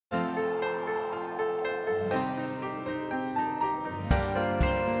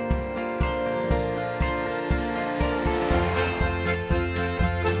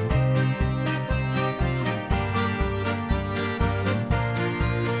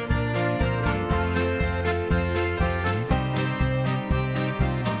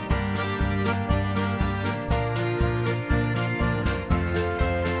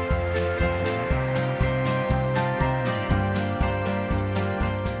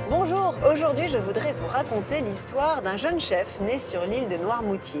Aujourd'hui, je voudrais vous raconter l'histoire d'un jeune chef né sur l'île de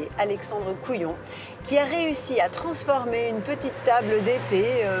Noirmoutier, Alexandre Couillon, qui a réussi à transformer une petite table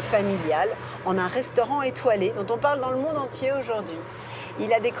d'été familiale en un restaurant étoilé dont on parle dans le monde entier aujourd'hui.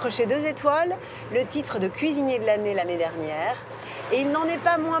 Il a décroché 2 étoiles, le titre de cuisinier de l'année dernière, et il n'en est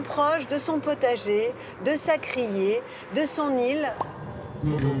pas moins proche de son potager, de sa criée, de son île.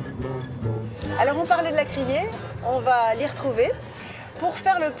 Alors on parlait de la criée, on va l'y retrouver pour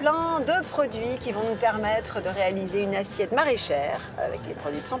faire le plein de produits qui vont nous permettre de réaliser une assiette maraîchère avec les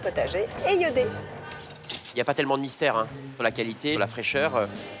produits de son potager et iodée. Il n'y a pas tellement de mystère sur la qualité, la fraîcheur.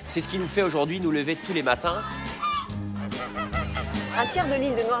 C'est ce qui nous fait aujourd'hui nous lever tous les matins. Un tiers de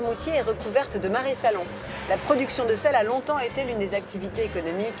l'île de Noirmoutier est recouverte de marais salants. La production de sel a longtemps été l'une des activités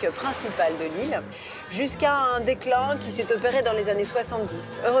économiques principales de l'île, jusqu'à un déclin qui s'est opéré dans les années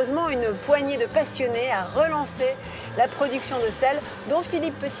 70. Heureusement, une poignée de passionnés a relancé la production de sel, dont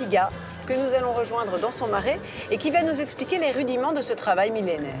Philippe Petitgas, que nous allons rejoindre dans son marais, et qui va nous expliquer les rudiments de ce travail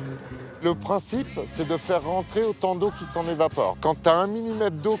millénaire. Le principe, c'est de faire rentrer autant d'eau qui s'en évapore. Quand tu as 1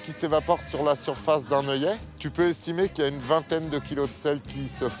 millimètre d'eau qui s'évapore sur la surface d'un œillet, tu peux estimer qu'il y a une vingtaine de kilos de sel qui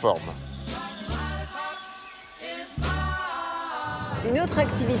se forment. Une autre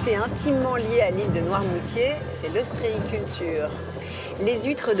activité intimement liée à l'île de Noirmoutier, c'est l'ostréiculture. Les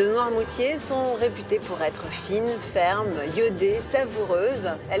huîtres de Noirmoutier sont réputées pour être fines, fermes, iodées, savoureuses.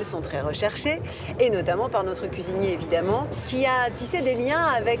 Elles sont très recherchées, et notamment par notre cuisinier évidemment, qui a tissé des liens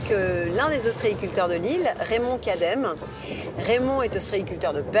avec l'un des ostréiculteurs de l'île, Raymond Kadem. Raymond est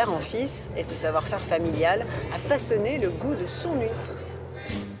ostréiculteur de père en fils, et ce savoir-faire familial a façonné le goût de son huître.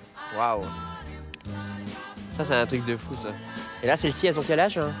 Waouh! Ça, c'est un truc de fou, ça. Et là, celle-ci, elles ont quel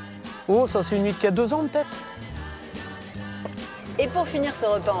âge? Oh, ça, c'est une huître qui a 2 ans, peut-être. Et pour finir ce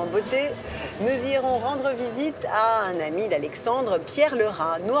repas en beauté, nous irons rendre visite à un ami d'Alexandre, Pierre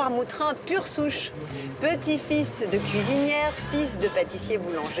Lerat, noirmoutrin pure souche. Petit-fils de cuisinière, fils de pâtissier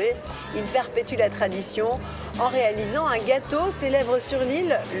boulanger, il perpétue la tradition en réalisant un gâteau célèbre sur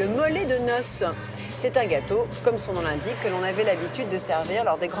l'île, le mollet de noces. C'est un gâteau, comme son nom l'indique, que l'on avait l'habitude de servir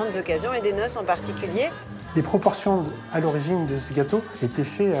lors des grandes occasions et des noces en particulier. Les proportions à l'origine de ce gâteau étaient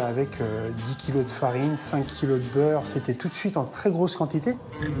faites avec 10 kg de farine, 5 kg de beurre. C'était tout de suite en très grosse quantité.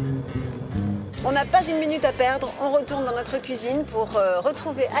 On n'a pas une minute à perdre. On retourne dans notre cuisine pour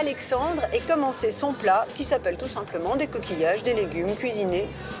retrouver Alexandre et commencer son plat qui s'appelle tout simplement des coquillages, des légumes cuisinés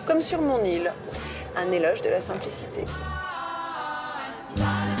comme sur mon île. Un éloge de la simplicité.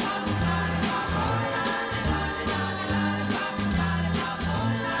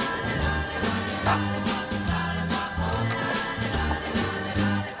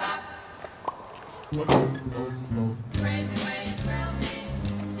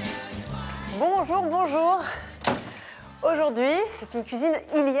 Bonjour, bonjour. Aujourd'hui, c'est une cuisine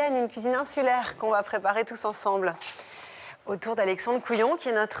ilienne, une cuisine insulaire qu'on va préparer tous ensemble. Autour d'Alexandre Couillon, qui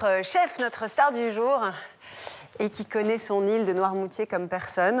est notre chef, notre star du jour, et qui connaît son île de Noirmoutier comme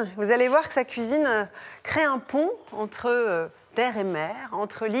personne. Vous allez voir que sa cuisine crée un pont entre terre et mer,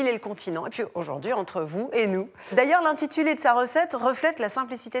 entre l'île et le continent, et puis aujourd'hui entre vous et nous. D'ailleurs, l'intitulé de sa recette reflète la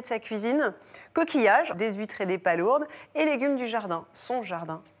simplicité de sa cuisine. Coquillages, des huîtres et des palourdes, et légumes du jardin, son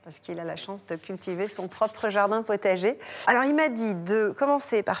jardin, parce qu'il a la chance de cultiver son propre jardin potager. Alors il m'a dit de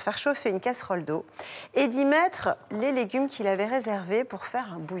commencer par faire chauffer une casserole d'eau et d'y mettre les légumes qu'il avait réservés pour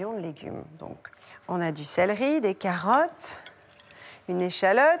faire un bouillon de légumes. Donc on a du céleri, des carottes, une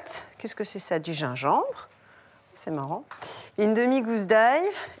échalote, qu'est-ce que c'est ça? Du gingembre. C'est marrant. Une demi-gousse d'ail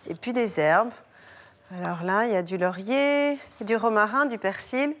et puis des herbes. Alors là, il y a du laurier, du romarin, du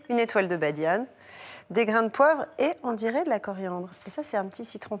persil, une étoile de badiane, des grains de poivre et, on dirait, de la coriandre. Et ça, c'est un petit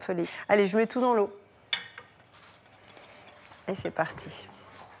citron pelé. Allez, je mets tout dans l'eau. Et c'est parti.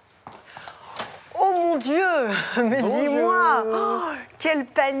 Oh mon Dieu! Mais dis-moi! Oh, quel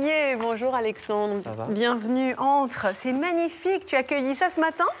panier! Bonjour Alexandre. Ça va? Bienvenue, entre. C'est magnifique. Tu as cueilli ça ce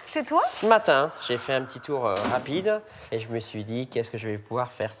matin, chez toi? Ce matin, j'ai fait un petit tour rapide et je me suis dit, qu'est-ce que je vais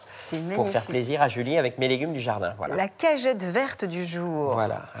pouvoir faire pour faire plaisir à Julie avec mes légumes du jardin. Voilà. La cagette verte du jour.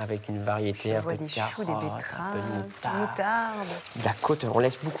 Voilà, avec une variété, un peu de choux, des betteraves, un peu de moutarde. De la côte, on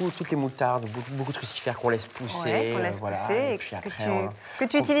laisse beaucoup, toutes les moutardes, beaucoup de crucifères qu'on laisse pousser. Ouais, qu'on laisse voilà. pousser Et et puis que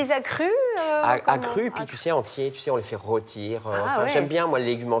tu utilises à cru à cru, puis tu sais, entier, tu sais, on les fait rôtir. Ouais. J'aime bien, moi, le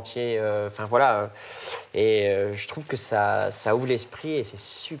légume entier. Enfin, voilà. Et je trouve que ça ouvre l'esprit et c'est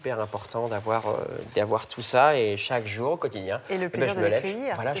super important d'avoir tout ça et chaque jour, au quotidien. Et le plaisir de les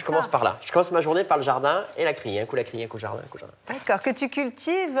cueillir. Voilà, je commence par là. Je commence ma journée par le jardin et la criée. Un coup la criée, un coup le jardin, un coup le jardin. D'accord, que tu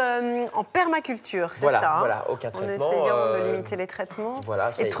cultives en permaculture, c'est voilà, ça? Voilà, aucun traitement. En essayant de limiter les traitements.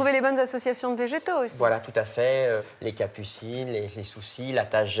 Voilà, et de trouver les bonnes associations de végétaux aussi. Voilà, tout à fait. Les capucines, les soucis, la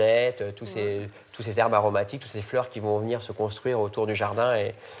tagette, tous ces herbes aromatiques, toutes ces fleurs qui vont venir se construire autour du jardin.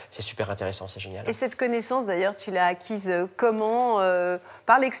 Et c'est super intéressant, c'est génial. Et cette connaissance, d'ailleurs, tu l'as acquise comment?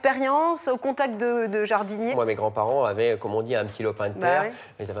 Par l'expérience, au contact de jardiniers? Moi, mes grands-parents avaient, comme on dit, un petit lopin de terre. Oui.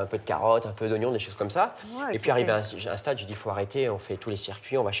 Ils avaient un peu de carottes, un peu d'oignons, des choses comme ça. Ouais, et puis arrivé à un stade, j'ai dit, il faut arrêter, on fait tous les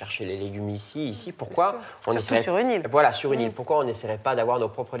circuits, on va chercher les légumes ici. Pourquoi on Surtout sur une île. Voilà, sur une île. Pourquoi on n'essaierait pas d'avoir nos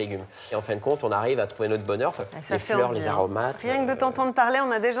propres légumes? Et en fin de compte, on arrive à trouver notre bonheur, les fleurs, les aromates. Rien que de t'entendre parler,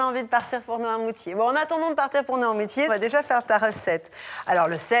 on a déjà envie de partir pour Noirmoutier. Bon, en attendant de partir pour Noirmoutier, on va déjà faire ta recette. Alors,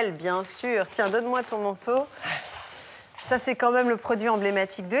 le sel, bien sûr. Tiens, donne-moi ton manteau. Ça, c'est quand même le produit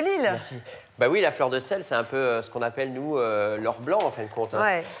emblématique de l'île. Merci. Bah oui, la fleur de sel, c'est un peu ce qu'on appelle, nous, l'or blanc, en fin de compte. Hein.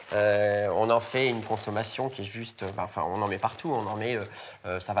 Ouais. On en fait une consommation qui est juste... Enfin, on en met partout. On en met,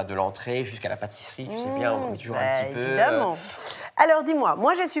 ça va de l'entrée jusqu'à la pâtisserie, tu sais bien, on en met toujours un petit peu. Évidemment. Alors, dis-moi,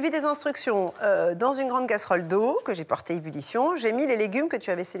 moi, j'ai suivi des instructions. Dans une grande casserole d'eau que j'ai portée ébullition, j'ai mis les légumes que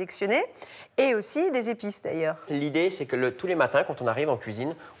tu avais sélectionnés et aussi des épices, d'ailleurs. L'idée, c'est que tous les matins, quand on arrive en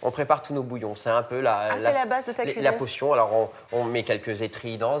cuisine, on prépare tous nos bouillons. C'est un peu c'est la base de ta cuisine. La potion. Alors, on met quelques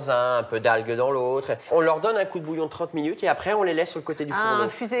étrilles dans un peu d'algues dans l'autre. On leur donne un coup de bouillon de 30 minutes et après, on les laisse sur le côté du fourneau.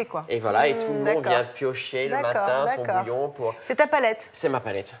 Infusé, quoi. Et voilà, et tout le monde vient piocher le matin son bouillon pour... C'est ta palette. C'est ma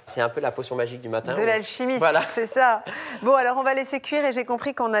palette. C'est un peu la potion magique du matin. De l'alchimiste, voilà. C'est ça. Bon, alors, on va laisser cuire et j'ai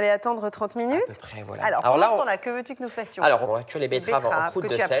compris qu'on allait attendre 30 minutes. À peu près, voilà. Alors pendant ce temps-là, que veux-tu que nous fassions? Alors, on va cuire les betteraves en croûte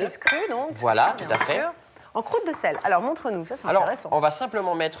de sel. Que tu as prises crues, donc. Voilà, tout à fait. En croûte de sel. Alors, montre-nous, ça c'est intéressant. On va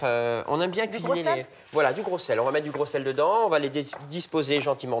simplement mettre... on aime bien cuisiner les... Voilà, du gros sel. On va mettre du gros sel dedans, on va les disposer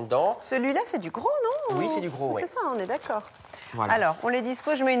gentiment dedans. Celui-là, c'est du gros, non? Oui, c'est du gros, oui. C'est ça, on est d'accord. Voilà. Alors, on les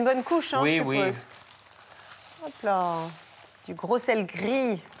dispose, je mets une bonne couche, oui, je suppose. Oui. Hop là. Du gros sel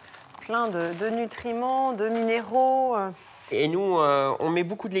gris, plein de nutriments, de minéraux. Et nous, on met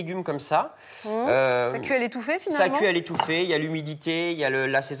beaucoup de légumes comme ça. Ça cuit à l'étouffée, finalement? Ça cuit à l'étouffée, il y a l'humidité, il y a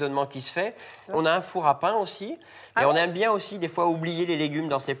l'assaisonnement qui se fait. On a un four à pain aussi. Et on aime bien aussi, des fois, oublier les légumes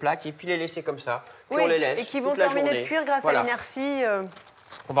dans ces plaques et puis les laisser comme ça. Puis on les laisse. Et qui vont terminer de cuire grâce à l'inertie.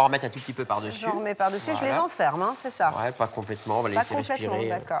 On va en remettre un tout petit peu par-dessus. J'en remets par-dessus, je les enferme, hein, c'est ça? Ouais, pas complètement, on va les laisser respirer. Pas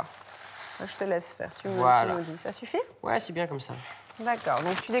complètement, d'accord. Je te laisse faire, tu me dis. Ça suffit? Ouais, c'est bien comme ça. D'accord,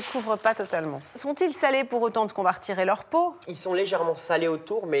 donc tu découvres pas totalement. Sont-ils salés pour autant qu'on va retirer leur peau? Ils sont légèrement salés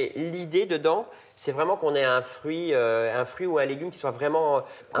autour, mais l'idée dedans, c'est vraiment qu'on ait un fruit ou un légume qui soit vraiment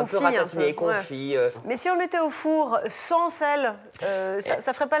un peu ratatiné, confit. Mais si on le mettait au four sans sel,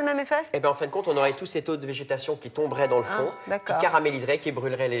 ça ferait pas le même effet? Eh bien, en fin de compte, on aurait tout cet eau de végétation qui tomberait dans le fond, qui caraméliserait, qui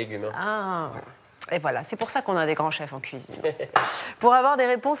brûlerait les légumes. Ah. Voilà. Et voilà, c'est pour ça qu'on a des grands chefs en cuisine. Pour avoir des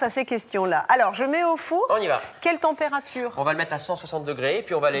réponses à ces questions-là. Alors, je mets au four. On y va. Quelle température? On va le mettre à 160 degrés, et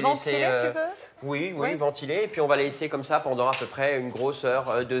puis on va les laisser... Ventilé, tu veux? Oui, ventilé. Et puis on va les laisser comme ça pendant à peu près une grosse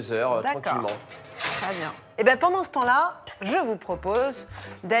heure, 2 heures, tranquillement. Très bien. Et bien pendant ce temps-là, je vous propose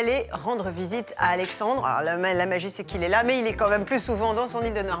d'aller rendre visite à Alexandre. Alors la magie, c'est qu'il est là, mais il est quand même plus souvent dans son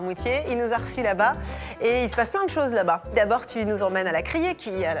île de Noirmoutier. Il nous a reçus là-bas et il se passe plein de choses là-bas. D'abord, tu nous emmènes à la Criée,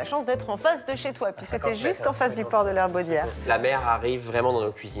 qui a la chance d'être en face de chez toi, puisque tu es juste en face du port de l'Herbaudière. La mer arrive vraiment dans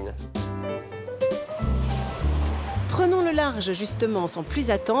nos cuisines. Prenons le large justement sans plus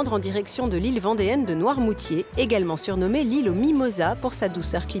attendre en direction de l'île vendéenne de Noirmoutier, également surnommée l'île aux mimosas pour sa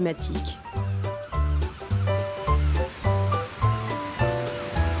douceur climatique.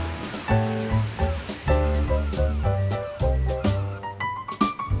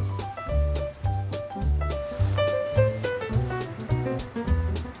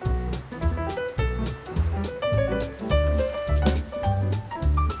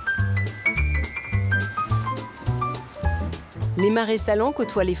 Les marais salants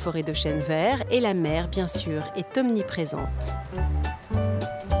côtoient les forêts de chênes verts et la mer, bien sûr, est omniprésente.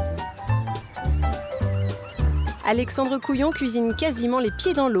 Alexandre Couillon cuisine quasiment les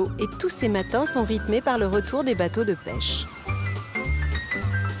pieds dans l'eau et tous ses matins sont rythmés par le retour des bateaux de pêche.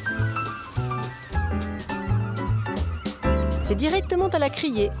 C'est directement à la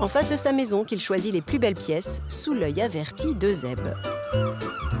Criée, en face de sa maison, qu'il choisit les plus belles pièces, sous l'œil averti de Zeb.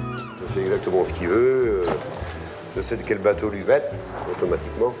 Il fait exactement ce qu'il veut. Je sais de quel bateau lui mettre,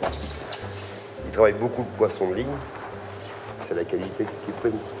 automatiquement. Il travaille beaucoup le poisson de ligne. C'est la qualité qui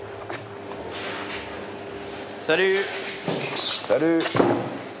prime. Salut! Salut!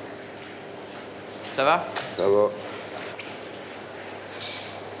 Ça va? Ça va.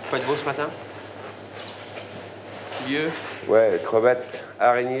 Quoi de beau ce matin? Lieu? Ouais, crevettes,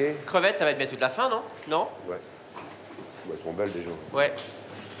 araignées. Crevettes, ça va être bien toute la fin, non? Non? Ouais. Elles sont belles déjà. Ouais.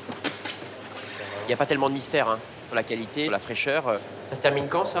 Il n'y a pas tellement de mystère, hein. Pour la qualité, pour la fraîcheur. Ça se termine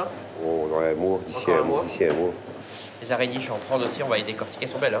quand, ça? Oh, dans un mois, d'ici un mois. Les araignées, je vais en prendre aussi, on va les décortiquer, elles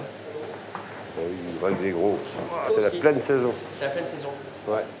sont belles, hein. Oui, ils valent des gros. C'est la pleine saison. C'est la pleine saison.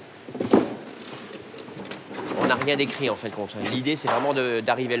 Ouais. On n'a rien d'écrit en fait compte. L'idée c'est vraiment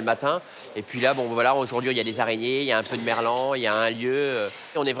d'arriver le matin. Et puis là, bon voilà, aujourd'hui il y a des araignées, il y a un peu de merlan, il y a un lieu.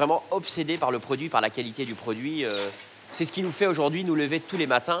 Et on est vraiment obsédé par le produit, par la qualité du produit. C'est ce qui nous fait aujourd'hui nous lever tous les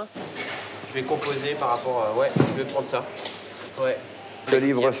matins. Je vais composer par rapport à... Ouais, je vais prendre ça. Ouais. Je te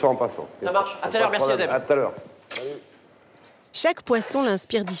livre ça en passant. Ça marche. À tout à l'heure, merci Azem. À tout à l'heure. Chaque poisson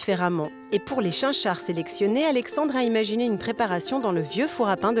l'inspire différemment. Et pour les chinchards sélectionnés, Alexandre a imaginé une préparation dans le vieux four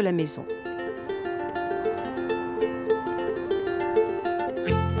à pain de la maison.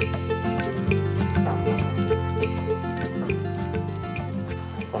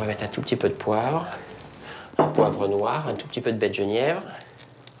 On va mettre un tout petit peu de poivre, un poivre noir, un tout petit peu de baie de genièvre.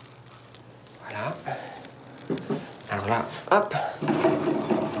 Voilà. Alors là, hop.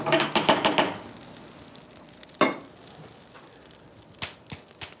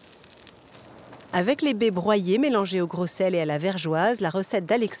 Avec les baies broyées mélangées au gros sel et à la vergeoise, la recette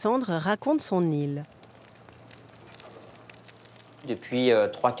d'Alexandre raconte son île. Depuis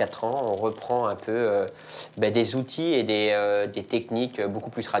 3-4 ans, on reprend un peu des outils et des techniques beaucoup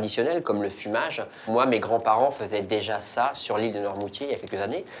plus traditionnelles, comme le fumage. Moi, mes grands-parents faisaient déjà ça sur l'île de Noirmoutier il y a quelques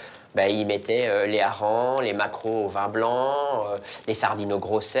années. Ils mettaient les harengs, les maquereaux au vin blanc, les sardines au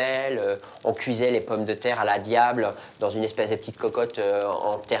gros sel. On cuisait les pommes de terre à la diable dans une espèce de petite cocotte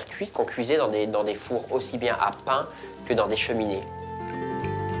en terre cuite qu'on cuisait dans des fours aussi bien à pain que dans des cheminées.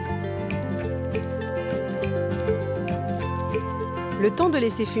 Le temps de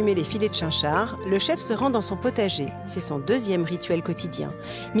laisser fumer les filets de chinchard, le chef se rend dans son potager. C'est son deuxième rituel quotidien.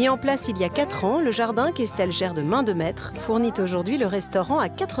 Mis en place il y a 4 ans, le jardin qu'Estelle gère de main de maître fournit aujourd'hui le restaurant à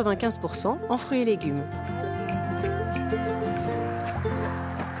 95% en fruits et légumes.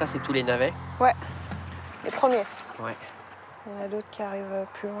 Ça, c'est tous les navets? Ouais, les premiers. Ouais. Il y en a d'autres qui arrivent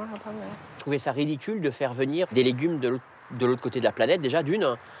plus loin là-bas. Mais... Je trouvais ça ridicule de faire venir des légumes de l'autre côté de la planète, déjà d'une,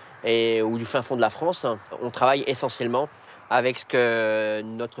 ou du fin fond de la France. On travaille essentiellement avec ce que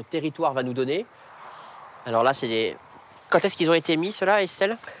notre territoire va nous donner. Alors là, c'est des... Quand est-ce qu'ils ont été mis, ceux-là,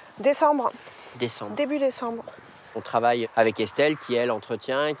 Estelle? Décembre. Décembre. Début décembre. On travaille avec Estelle, qui, elle,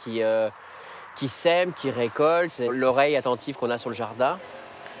 entretient, qui sème, qui récolte. C'est l'oreille attentive qu'on a sur le jardin.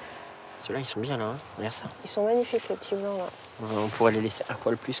 Ceux-là, ils sont bien, là. Hein. Regarde ça. Ils sont magnifiques, les petits blancs, là. On pourrait les laisser un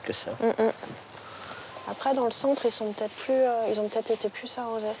poil plus que ça. Après, dans le centre, ils sont peut-être plus... ils ont peut-être été plus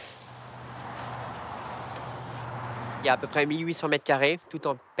arrosés. Il y a à peu près 1800 mètres carrés, tout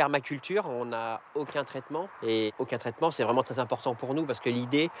en permaculture. On n'a aucun traitement. Et aucun traitement, c'est vraiment très important pour nous parce que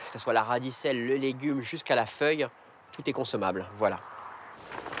l'idée, que ce soit la radicelle, le légume, jusqu'à la feuille, tout est consommable. Voilà.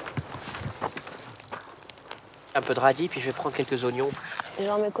 Un peu de radis, puis je vais prendre quelques oignons.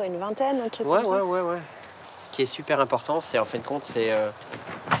 J'en mets quoi, une vingtaine, un truc comme ça? Ouais. Ce qui est super important, c'est en fin de compte,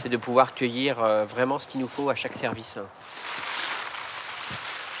 c'est de pouvoir cueillir vraiment ce qu'il nous faut à chaque service.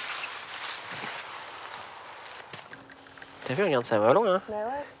 T'as vu, regarde, ça va long, hein? Bah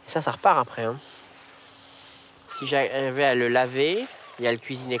ouais. Et ça repart après. Hein. Si j'arrivais à le laver et à le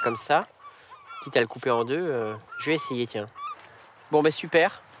cuisiner comme ça, quitte à le couper en deux, je vais essayer, tiens. Bon,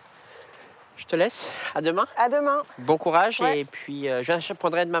 super. Je te laisse. À demain. À demain. Bon courage. Ouais. Et puis, je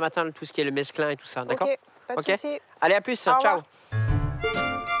prendrai demain matin tout ce qui est le mesclin et tout ça, d'accord? Ok, pas de soucis. Allez, à plus. Au Ciao. revoir.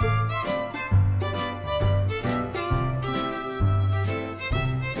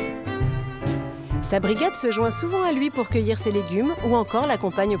 Sa brigade se joint souvent à lui pour cueillir ses légumes ou encore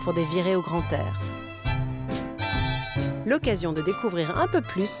l'accompagne pour des virées au grand air. L'occasion de découvrir un peu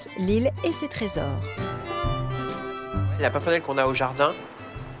plus l'île et ses trésors. La pamprenelle qu'on a au jardin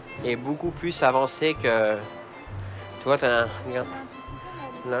est beaucoup plus avancée que... Tu vois, t'as un... Regarde.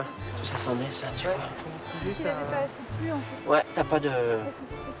 Là, tout ça s'en met, ça, tu vois. Juste pas assez de pluie, en fait. Ouais, t'as pas de...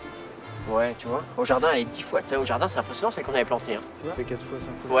 Ouais, tu vois. Au jardin, elle est 10 fois. Tu sais, au jardin, c'est impressionnant, celle qu'on avait plantée. Hein. Ça fait 4 fois, 5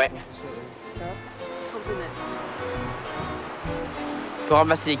 fois. Ouais. On peut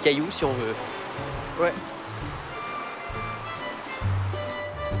ramasser les cailloux si on veut. Ouais.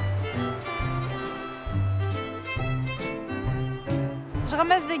 Je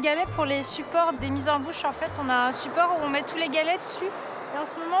ramasse des galets pour les supports des mises en bouche. En fait, on a un support où on met tous les galets dessus. Et en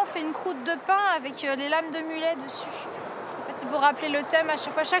ce moment, on fait une croûte de pain avec les lames de mulet dessus. En fait, c'est pour rappeler le thème à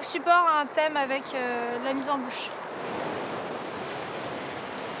chaque fois. Chaque support a un thème avec la mise en bouche.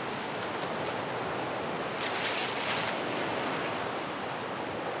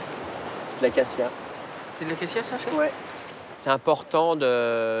 C'est de l'acacia. C'est de l'acacia, ça, chef? Ouais. C'est important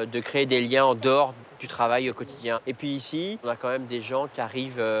de créer des liens en dehors du travail au quotidien. Et puis ici, on a quand même des gens qui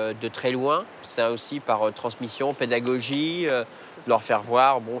arrivent de très loin. C'est aussi par transmission, pédagogie, leur faire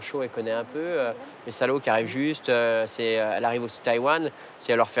voir. Bon, Chaud, elle connaît un peu. Les salauds qui arrivent juste, elle arrive aussi de Taïwan.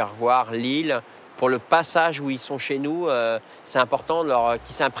 C'est leur faire voir l'île pour le passage où ils sont chez nous, c'est important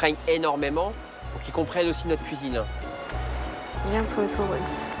qu'ils s'imprègnent énormément pour qu'ils comprennent aussi notre cuisine. Regarde ce qu'on s'ouvre.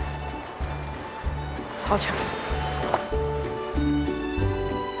 Oh, tiens.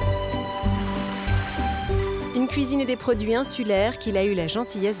 Une cuisine et des produits insulaires qu'il a eu la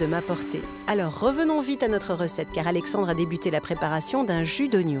gentillesse de m'apporter. Alors revenons vite à notre recette car Alexandre a débuté la préparation d'un jus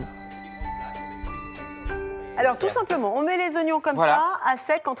d'oignon. Alors tout simplement, on met les oignons comme ça, à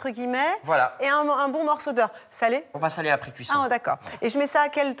sec entre guillemets, et un bon morceau de beurre. Salé? On va saler après cuisson. Ah d'accord. Et je mets ça à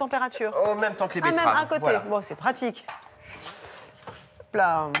quelle température? Au même temps que les betteraves. Même à côté. Voilà. Bon, c'est pratique. Hop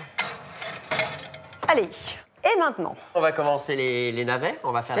là. Allez. Et maintenant? On va commencer les navets.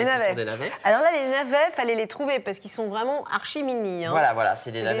 On va faire la cuisson des navets. Alors là, les navets, fallait les trouver parce qu'ils sont vraiment archi mini. Hein. Voilà, c'est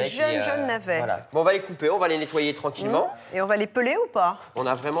des navets jeunes navets. Voilà. Bon, on va les couper, on va les nettoyer tranquillement. Et on va les peler ou pas? On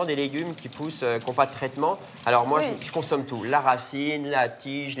a vraiment des légumes qui poussent, qui n'ont pas de traitement. Alors moi, je consomme tout. La racine, la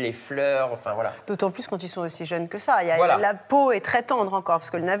tige, les fleurs, enfin voilà. D'autant plus quand ils sont aussi jeunes que ça. La peau est très tendre encore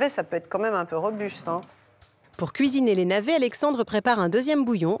parce que le navet, ça peut être quand même un peu robuste. Hein. Pour cuisiner les navets, Alexandre prépare un deuxième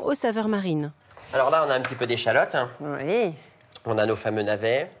bouillon aux saveurs marines. Alors là, on a un petit peu d'échalote. Oui. On a nos fameux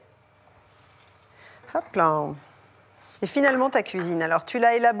navets. Hop là. Et finalement, ta cuisine, alors tu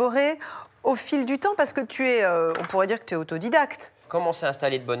l'as élaborée au fil du temps parce que tu es, on pourrait dire que tu es autodidacte. Comme on s'est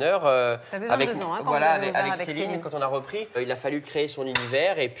installé de bonne heure, avec Céline, quand on a repris, il a fallu créer son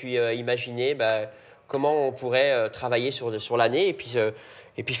univers et puis imaginer comment on pourrait travailler sur l'année et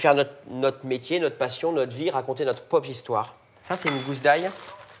puis faire notre métier, notre passion, notre vie, raconter notre propre histoire. Ça, c'est une gousse d'ail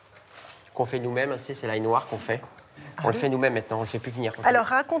qu'on fait nous-mêmes, c'est l'ail noir qu'on fait. On le fait nous-mêmes maintenant, on ne le fait plus venir. Alors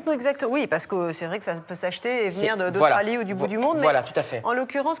raconte-nous exactement, oui, parce que c'est vrai que ça peut s'acheter et venir d'Australie ou du bout du monde. Voilà, tout à fait. En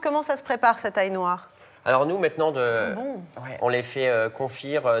l'occurrence, comment ça se prépare cet ail noir? Alors nous, maintenant, Ils sont bons. On les fait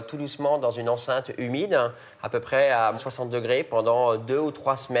confire tout doucement dans une enceinte humide, à peu près à 60 degrés pendant 2 ou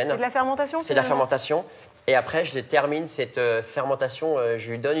 3 semaines. C'est de la fermentation? C'est de la fermentation. Et après, je termine cette fermentation,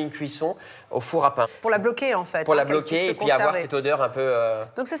 je lui donne une cuisson au four à pain. Pour la bloquer, en fait. Pour la bloquer et puis avoir cette odeur un peu...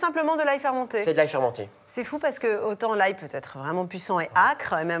 Donc c'est simplement de l'ail fermenté? C'est de l'ail fermenté. C'est fou parce que autant l'ail peut être vraiment puissant et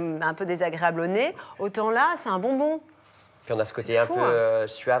âcre, et même un peu désagréable au nez, autant là, c'est un bonbon. Puis on a ce côté un peu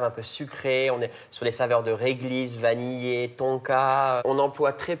suave, un peu sucré. On est sur les saveurs de réglisse, vanillé, tonka. On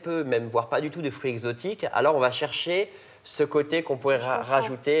emploie très peu, même voire pas du tout, de fruits exotiques. Alors on va chercher ce côté qu'on pourrait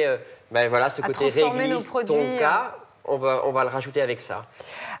rajouter... ce côté réglisse, tonka, on va le rajouter avec ça.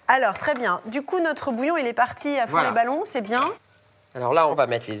 Alors, très bien. Du coup, notre bouillon, il est parti à fond les ballons, c'est bien. Alors là, on va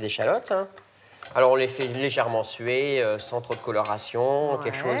mettre les échalotes. Alors, on les fait légèrement suer, sans trop de coloration,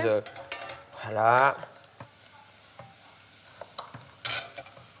 quelque chose... voilà.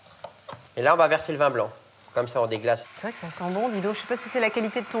 Et là, on va verser le vin blanc. Comme ça, on déglace. C'est vrai que ça sent bon, dis donc. Je ne sais pas si c'est la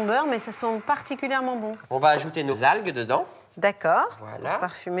qualité de ton beurre, mais ça sent particulièrement bon. On va ajouter nos algues dedans. D'accord. Voilà.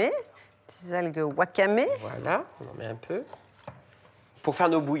 Parfumé. Des algues wakame. Voilà, on en met un peu. Pour faire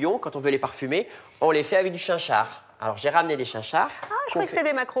nos bouillons, quand on veut les parfumer, on les fait avec du chinchard. Alors, j'ai ramené des chinchards. Ah, je croyais que c'était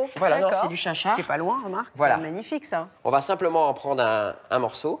des maquereaux. Voilà, non, c'est du chinchard. C'est pas loin, remarque. Voilà. C'est magnifique, ça. On va simplement en prendre un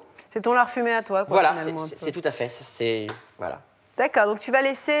morceau. C'est ton lard fumé à toi, quoi, voilà, finalement. C'est tout à fait. Voilà. D'accord, donc tu vas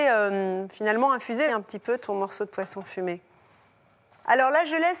laisser finalement infuser un petit peu ton morceau de poisson fumé. Alors là,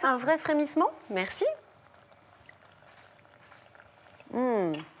 je laisse un vrai frémissement. Merci.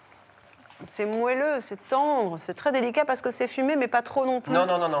 C'est moelleux, c'est tendre, c'est très délicat parce que c'est fumé, mais pas trop non plus. Non,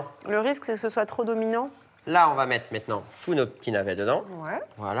 non, non, non. Le risque, c'est que ce soit trop dominant. Là, on va mettre maintenant tous nos petits navets dedans. Ouais.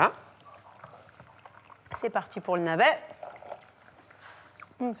 Voilà. C'est parti pour le navet.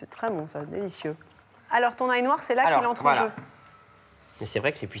 C'est très bon, ça, délicieux. Alors, ton ail noir, c'est là qu'il entre en jeu. Mais c'est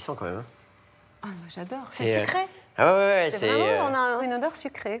vrai que c'est puissant quand même. Ah, j'adore. C'est sucré. Ah ouais, c'est vraiment, on a une odeur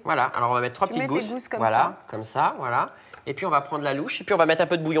sucrée. Voilà, alors on va mettre 3 petites gousses. Comme ça. Comme ça, voilà. Et puis on va prendre la louche et puis on va mettre un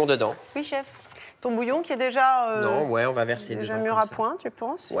peu de bouillon dedans. Oui, chef. Ton bouillon qui est déjà... non, ouais, on va verser déjà dedans. Déjà mûr à point, tu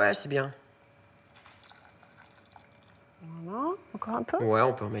penses? Ouais, c'est bien. Voilà, encore un peu? Ouais,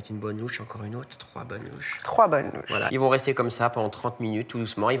 on peut en mettre une bonne louche, encore une autre, 3 bonnes louches. 3 bonnes louches. Voilà. Ils vont rester comme ça pendant 30 minutes, tout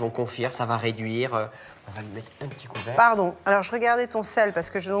doucement. Ils vont confire, ça va réduire. On va lui mettre un petit couvert. Pardon, alors je regardais ton sel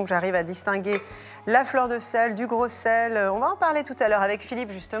parce que j'arrive à distinguer la fleur de sel, du gros sel. On va en parler tout à l'heure avec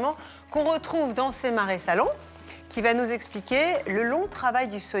Philippe, justement, qu'on retrouve dans ses marais salons, qui va nous expliquer le long travail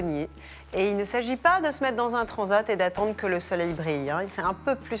du saunier. Et il ne s'agit pas de se mettre dans un transat et d'attendre que le soleil brille. Hein. C'est un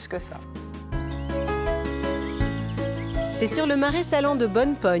peu plus que ça. C'est sur le marais salant de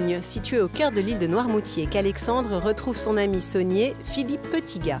Bonnepogne, situé au cœur de l'île de Noirmoutier, qu'Alexandre retrouve son ami saunier, Philippe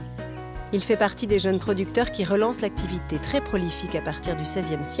Petitgas. Il fait partie des jeunes producteurs qui relancent l'activité très prolifique à partir du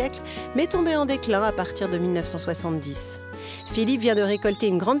XVIe siècle, mais tombée en déclin à partir de 1970. Philippe vient de récolter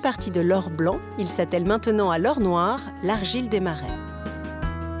une grande partie de l'or blanc. Il s'attelle maintenant à l'or noir, l'argile des marais.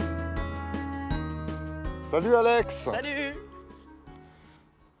 Salut Alex. Salut.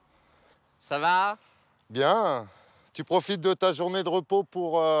 Ça va? Bien. Tu profites de ta journée de repos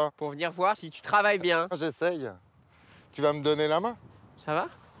pour venir voir si tu travailles bien. J'essaye. Tu vas me donner la main? Ça va?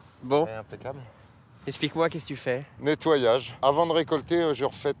 Bon. Ouais, impeccable. Explique-moi, qu'est-ce que tu fais? Nettoyage. Avant de récolter, je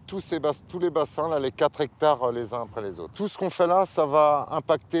refais tous les bassins, là, les 4 hectares les uns après les autres. Tout ce qu'on fait là, ça va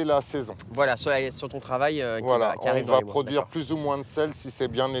impacter la saison. Voilà, sur ton travail voilà, qui arrive on dans va les mois. produire plus ou moins de sel si c'est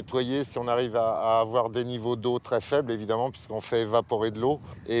bien nettoyé, si on arrive à avoir des niveaux d'eau très faibles, évidemment, puisqu'on fait évaporer de l'eau.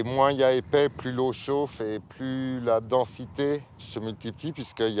 Et moins il y a épais, plus l'eau chauffe et plus la densité se multiplie,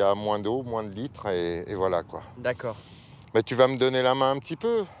 puisqu'il y a moins d'eau, moins de litres, et voilà quoi. D'accord. Mais tu vas me donner la main un petit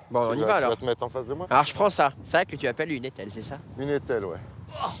peu? Bon, on y va alors. Tu vas te mettre en face de moi? Alors je prends ça. C'est ça que tu appelles une ételle, c'est ça? Une ételle, ouais.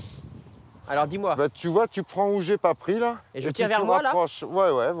 Alors dis-moi. Bah, tu vois, tu prends où j'ai pas pris là. Et je tire vers moi là?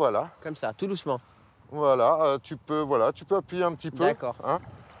 Ouais, voilà. Comme ça, tout doucement. Voilà, tu peux appuyer un petit peu. D'accord. Hein?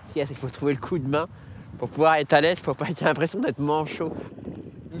 Ce qu'il y a, c'est qu'il faut trouver le coup de main pour pouvoir être à l'aise, pour pas avoir l'impression d'être manchot.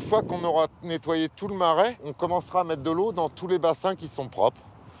 Une fois qu'on aura nettoyé tout le marais, on commencera à mettre de l'eau dans tous les bassins qui sont propres.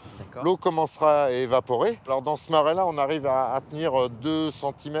 L'eau commencera à évaporer. Alors dans ce marais-là, on arrive à tenir 2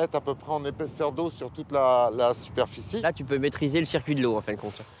 cm à peu près en épaisseur d'eau sur toute la superficie. Là, tu peux maîtriser le circuit de l'eau en fin de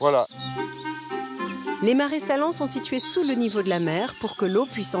compte. Voilà. Les marais salants sont situés sous le niveau de la mer pour que l'eau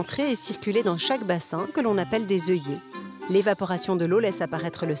puisse entrer et circuler dans chaque bassin que l'on appelle des œillets. L'évaporation de l'eau laisse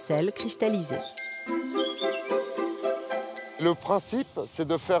apparaître le sel cristallisé. Le principe, c'est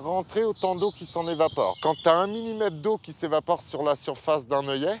de faire rentrer autant d'eau qui s'en évapore. Quand tu as 1 mm d'eau qui s'évapore sur la surface d'un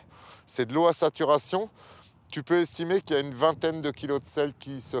œillet, c'est de l'eau à saturation, tu peux estimer qu'il y a une vingtaine de kilos de sel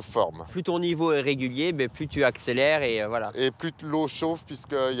qui se forment. Plus ton niveau est régulier, mais plus tu accélères et voilà. Et plus l'eau chauffe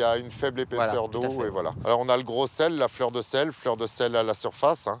puisqu'il y a une faible épaisseur Voilà, d'eau. Et voilà. Alors on a le gros sel, la fleur de sel à la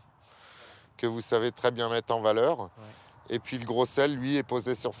surface, hein, que vous savez très bien mettre en valeur. Ouais. Et puis le gros sel, lui, est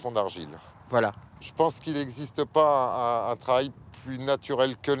posé sur fond d'argile. Voilà. Je pense qu'il n'existe pas un travail plus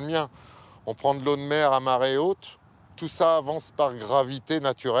naturel que le mien. On prend de l'eau de mer à marée haute, tout ça avance par gravité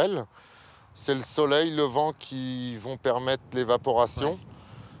naturelle. C'est le soleil, le vent qui vont permettre l'évaporation.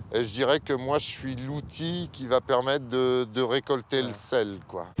 Ouais. Et je dirais que moi, je suis l'outil qui va permettre de récolter le sel,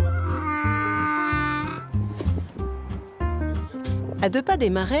 quoi. À 2 pas des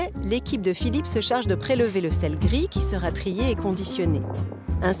marais, l'équipe de Philippe se charge de prélever le sel gris qui sera trié et conditionné.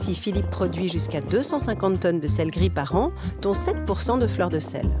 Ainsi, Philippe produit jusqu'à 250 tonnes de sel gris par an, dont 7% de fleurs de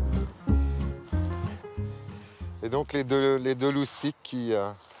sel. Et donc les deux loustiques qui...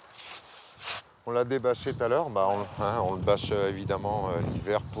 on l'a débâché tout à l'heure, bah on le bâche évidemment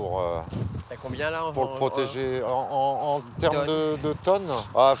l'hiver pour... T'as combien là pour le protéger en termes de tonnes,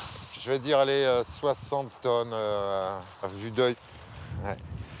 je vais dire, allez, 60 tonnes à vue d'œil.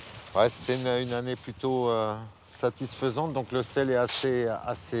 Ouais, c'était une année plutôt satisfaisante, donc le sel est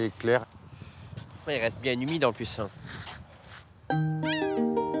assez clair. Il reste bien humide en plus.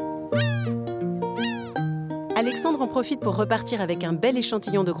 Alexandre en profite pour repartir avec un bel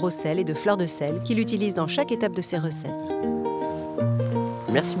échantillon de gros sel et de fleurs de sel qu'il utilise dans chaque étape de ses recettes.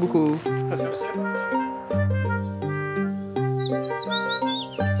 Merci beaucoup.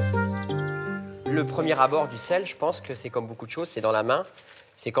 Le premier abord du sel, je pense que c'est comme beaucoup de choses, c'est dans la main.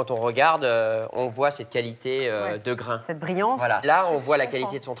 C'est quand on regarde, on voit cette qualité de grain. Cette brillance. Voilà. Là, on voit la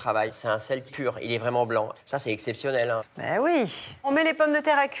qualité de son travail. C'est un sel pur, il est vraiment blanc. Ça, c'est exceptionnel. Hein. Ben oui. On met les pommes de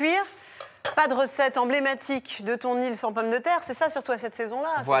terre à cuire. Pas de recette emblématique de ton île sans pommes de terre, c'est ça surtout à cette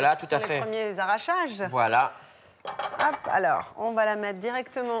saison-là. Voilà, tout à fait. Les premiers arrachages. Voilà. Hop, alors, on va la mettre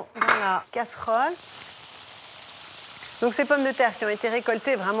directement dans la casserole. Donc ces pommes de terre qui ont été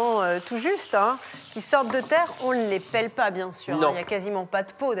récoltées vraiment tout juste, hein, qui sortent de terre, on ne les pèle pas bien sûr. Non. Il n'y a quasiment pas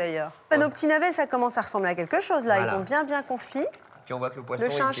de peau d'ailleurs. Nos petits navets, ça commence à ressembler à quelque chose là. Voilà. Ils ont bien confit. Puis on voit que le poisson,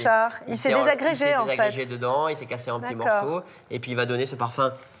 le chinchard, il s'est désagrégé en fait. Il s'est désagrégé dedans, il s'est cassé en petits morceaux. Et puis il va donner ce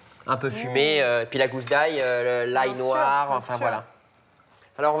parfum un peu fumé. Puis la gousse d'ail, l'ail noir, enfin voilà.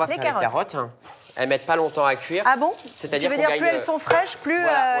 Alors on va faire les carottes. Elles mettent pas longtemps à cuire. Ah bon? C'est-à-dire tu veux dire plus elles sont fraîches, plus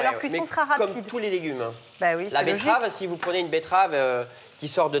leur cuisson sera rapide. Comme tous les légumes. Bah oui, la betterave, logique. si vous prenez une betterave qui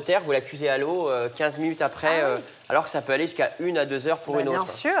sort de terre, vous la cuisez à l'eau 15 minutes après, alors que ça peut aller jusqu'à 1 à 2 heures pour une autre.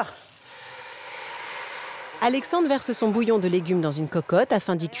 Bien sûr. Alexandre verse son bouillon de légumes dans une cocotte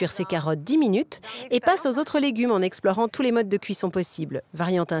afin d'y cuire ses carottes 10 minutes et passe aux autres légumes en explorant tous les modes de cuisson possibles,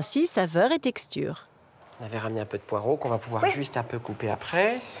 variant ainsi saveur et texture. On avait ramené un peu de poireaux qu'on va pouvoir juste un peu couper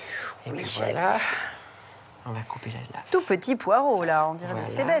après. Et puis voilà, on va couper là. Tout petit poireau là, on dirait des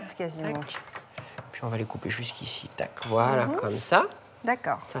cébettes quasiment. Tac. Puis on va les couper jusqu'ici, tac, voilà, comme ça.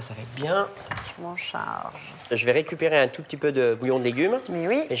 D'accord. Ça va être bien. Je m'en charge. Je vais récupérer un tout petit peu de bouillon de légumes. Mais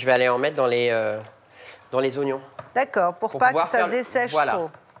oui. Et je vais aller en mettre dans les oignons. D'accord, pour pas que ça se dessèche trop.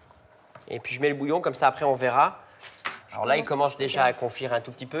 Et puis je mets le bouillon, comme ça après on verra. Alors là, il commence déjà à confire un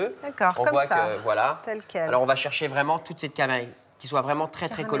tout petit peu. D'accord, on comme voit ça, que, voilà. tel quel. Alors on va chercher vraiment toute cette cannelle qui soit vraiment très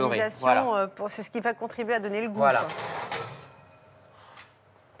colorée. Voilà. C'est ce qui va contribuer à donner le goût. Voilà.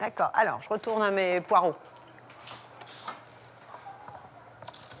 D'accord, alors je retourne à mes poireaux.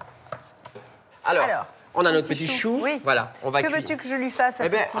 Alors on a notre petit chou. Oui. Voilà, on va Que veux-tu que je lui fasse à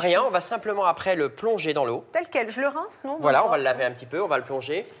ce petit rien, chou? on va simplement après le plonger dans l'eau. Tel quel, je le rince, non? Voilà, on va le laver un petit peu, on va le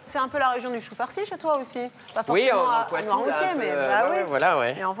plonger. C'est un peu la région du chou farci chez toi aussi? Pas forcément Oui, à Poitou, Noirmoutier, là, mais oui. voilà,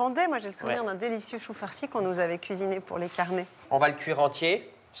 ouais. Et en Vendée, moi j'ai le souvenir d'un délicieux chou farci qu'on nous avait cuisiné pour les carnets. On va le cuire entier,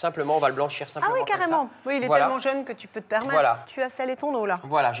 simplement, on va le blanchir simplement. Ah oui, comme carrément. ça. Oui, il est Voilà. tellement jeune que tu peux te permettre. Voilà. Tu as salé ton eau là.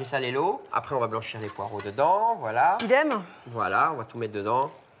 Voilà, j'ai salé l'eau. Après, on va blanchir les poireaux dedans, voilà. Idem. Voilà, on va tout mettre dedans.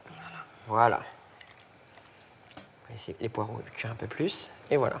 Voilà. Les poireaux cuire un peu plus,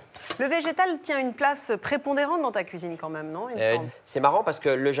 et voilà. Le végétal tient une place prépondérante dans ta cuisine quand même, non? Il me semble. C'est marrant parce que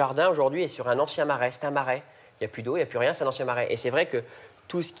le jardin aujourd'hui est sur un ancien marais, c'est un marais. Il n'y a plus d'eau, il n'y a plus rien, c'est un ancien marais. Et c'est vrai que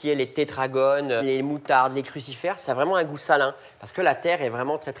tout ce qui est les tétragones, les moutardes, les crucifères, ça a vraiment un goût salin. Parce que la terre est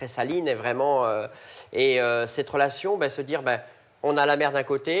vraiment très saline, et vraiment... cette relation, se dire, on a la mer d'un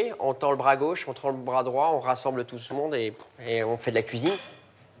côté, on tend le bras gauche, on tend le bras droit, on rassemble tout ce monde et on fait de la cuisine.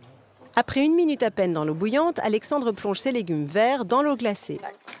 Après 1 minute à peine dans l'eau bouillante, Alexandre plonge ses légumes verts dans l'eau glacée.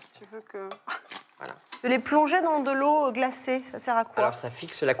 Tu veux que... Voilà. De les plonger dans de l'eau glacée, ça sert à quoi? Alors ça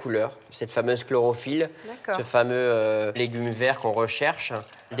fixe la couleur, cette fameuse chlorophylle, ce fameux légume vert qu'on recherche.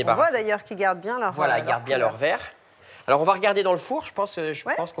 On voit d'ailleurs qu'ils gardent bien leur Voilà, ils gardent bien leur vert. Alors on va regarder dans le four, je pense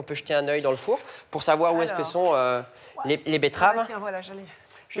qu'on peut jeter un œil dans le four pour savoir où est-ce que sont les betteraves. Ah, tiens, voilà, j'allais...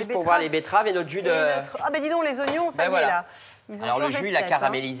 Juste pour voir les betteraves et notre jus de... Ah ben dis donc, les oignons, ça y est là. Ils ont alors le changé jus, de il a tête,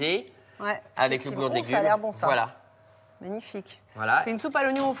 caramélisé. Ouais, avec le bouillon de légumes. Ça a l'air bon, ça. Voilà. Magnifique. Voilà. C'est une soupe à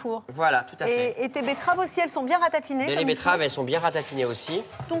l'oignon au four. Voilà, tout à fait. Et tes betteraves aussi, elles sont bien ratatinées? Les betteraves, elles sont bien ratatinées aussi.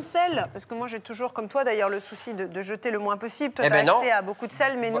 Ton sel, parce que moi j'ai toujours, comme toi d'ailleurs, le souci de jeter le moins possible. Toi, tu as accès à beaucoup de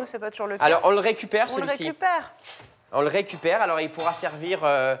sel, mais nous, c'est pas toujours le cas. Alors, on le récupère, celui-ci. On le récupère. On le récupère, alors il pourra servir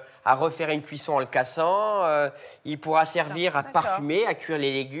à refaire une cuisson en le cassant, il pourra servir à parfumer, à cuire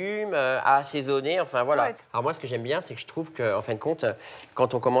les légumes, à assaisonner, enfin voilà. Ouais. Alors moi, ce que j'aime bien, c'est que je trouve qu'en fin de compte,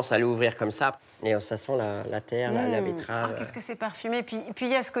 quand on commence à l'ouvrir comme ça, et ça sent la terre, la betterave. Oh, qu'est-ce que c'est parfumé. Puis il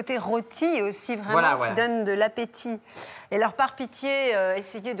y a ce côté rôti aussi, vraiment, qui donne de l'appétit. Et alors, par pitié,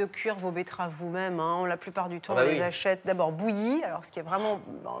 essayez de cuire vos betteraves vous-même. Hein. La plupart du temps, on les achète d'abord bouillies, alors ce qui est vraiment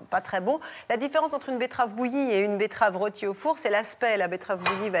pas très bon. La différence entre une betterave bouillie et une betterave rôtie au four, c'est l'aspect. La betterave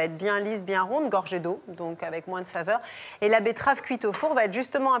bouillie va être bien lisse, bien ronde, gorgée d'eau, donc avec moins de saveur. Et la betterave cuite au four va être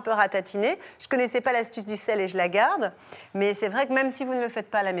justement un peu ratatinée. Je ne connaissais pas l'astuce du sel et je la garde. Mais c'est vrai que même si vous ne le faites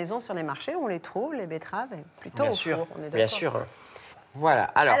pas à la maison, sur les marchés, on les trouve, les betteraves, plutôt au four. On est bien sûr. Voilà,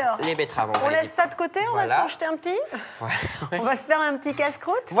 alors les betteraves, on laisse ça de côté, on va s'en jeter un petit. On va se faire un petit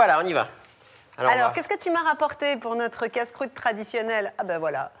casse-croûte. Voilà, on y va. Alors qu'est-ce que tu m'as rapporté pour notre casse-croûte traditionnel? Ah ben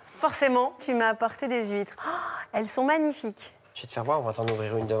voilà, forcément, tu m'as apporté des huîtres. Oh, elles sont magnifiques. Je vais te faire voir, on va t'en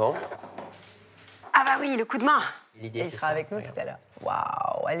ouvrir une devant. Ah bah oui, le coup de main. L'idée, il sera avec nous tout à l'heure.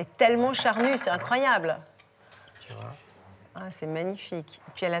 Waouh, elle est tellement charnue, c'est incroyable. Tu vois. Ah, c'est magnifique.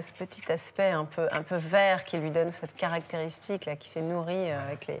 Et puis elle a ce petit aspect un peu vert qui lui donne cette caractéristique là, qui s'est nourrie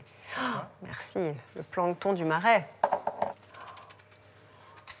avec les... Oh, merci, le plancton du marais.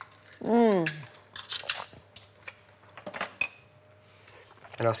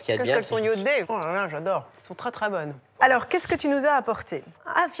 Alors ce qu'il y a de bien, bien, c'est qu'elles sont iodées. Oh là là, j'adore. Elles sont très très bonnes. Alors, qu'est-ce que tu nous as apporté?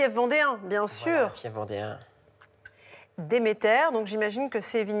 Ah, fief vendéen, bien sûr. Voilà, fief vendéen. Déméter, donc j'imagine que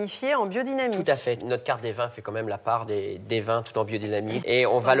c'est vinifié en biodynamie. Tout à fait. Notre carte des vins fait quand même la part des vins tout en biodynamie. Et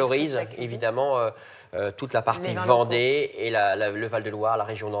on valorise évidemment toute la partie Vendée et le Val-de-Loire, la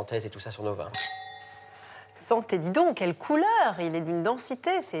région nantaise et tout ça sur nos vins. Sentez, dis donc, quelle couleur! Il est d'une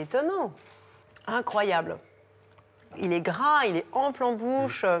densité, c'est étonnant. Incroyable. Il est gras, il est ample en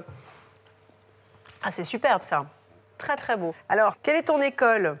bouche. Ah, c'est superbe ça. Très très beau. Alors, quelle est ton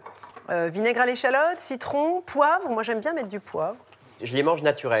école? Vinaigre à l'échalote, citron, poivre. Moi, j'aime bien mettre du poivre. Je les mange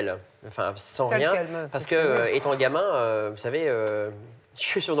naturels, enfin sans rien, parce que étant gamin, vous savez, je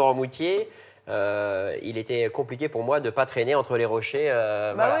suis sur Noirmoutier. Il était compliqué pour moi de ne pas traîner entre les rochers.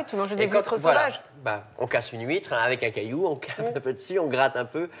 Bah oui, tu mangeais des huîtres sauvages. On casse une huître avec un caillou, on casse un peu dessus, on gratte un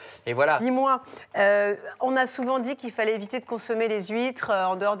peu, et voilà. Dis-moi, on a souvent dit qu'il fallait éviter de consommer les huîtres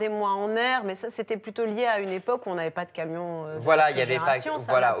en dehors des mois en air, mais ça c'était plutôt lié à une époque où on n'avait pas de camion. Voilà, il n'y avait pas.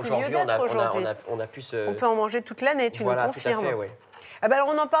 Voilà, aujourd'hui on a pu se. On peut en manger toute l'année, tu nous confirmes. Tout à fait, oui. Ah ben alors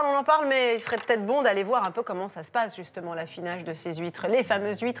on en parle, mais il serait peut-être bon d'aller voir un peu comment ça se passe, justement, l'affinage de ces huîtres, les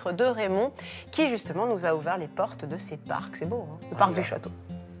fameuses huîtres de Raymond, qui, justement, nous a ouvert les portes de ces parcs. C'est beau, hein, le parc du château.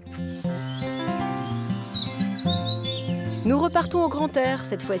 Nous repartons au grand air,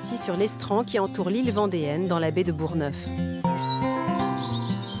 cette fois-ci sur l'estran qui entoure l'île vendéenne dans la baie de Bourgneuf.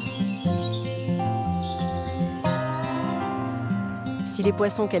 Si les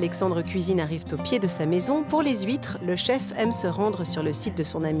poissons qu'Alexandre cuisine arrivent au pied de sa maison, pour les huîtres, le chef aime se rendre sur le site de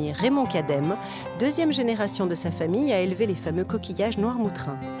son ami Raymond Kadem, deuxième génération de sa famille à élever les fameux coquillages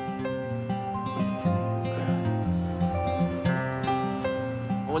noirmoutrins.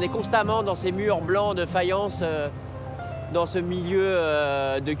 On est constamment dans ces murs blancs de faïence, dans ce milieu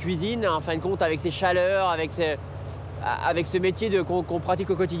de cuisine, en fin de compte, avec ces chaleurs, avec ce métier qu'on pratique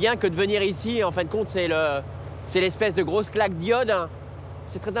au quotidien, que de venir ici, en fin de compte, c'est l'espèce de grosse claque d'iode.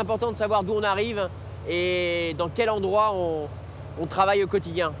 C'est très important de savoir d'où on arrive et dans quel endroit on travaille au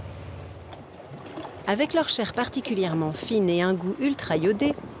quotidien. Avec leur chair particulièrement fine et un goût ultra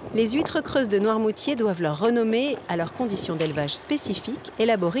iodé, les huîtres creuses de Noirmoutier doivent leur renommée à leurs conditions d'élevage spécifiques,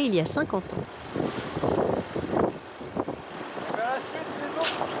 élaborées il y a 50 ans.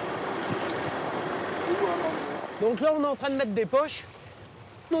 Donc là, on est en train de mettre des poches.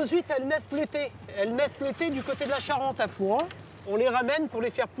 Nos huîtres, elles naissent l'été. Elles naissent l'été du côté de la Charente à Fouran. On les ramène pour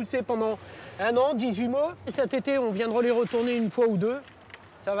les faire pousser pendant 1 an, 18 mois. Et cet été, on viendra les retourner 1 fois ou 2.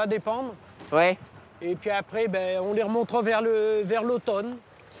 Ça va dépendre. Ouais. Et puis après, on les remontera vers l'automne.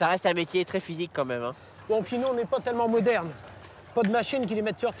 Ça reste un métier très physique quand même. Hein. Bon, puis nous, on n'est pas tellement moderne. Pas de machine qui les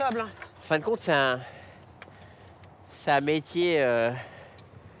mette sur table. Hein. En fin de compte, c'est un métier...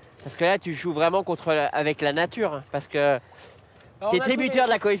 Parce que là, tu joues vraiment avec la nature. Hein, parce que tu es tributaire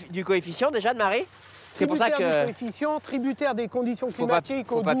du coefficient déjà de marée. C'est pour ça que... Tributaire du coefficient, tributaire des conditions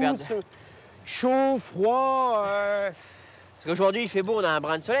climatiques, eau douce, chaud, froid... Parce qu'aujourd'hui, il fait beau, on a un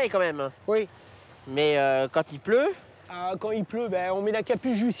brin de soleil quand même. Oui. Mais quand il pleut... Quand il pleut, on met la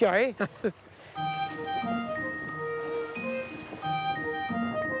capuche du ciré.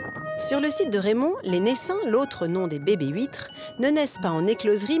 Sur le site de Raymond, les naissins, l'autre nom des bébés huîtres, ne naissent pas en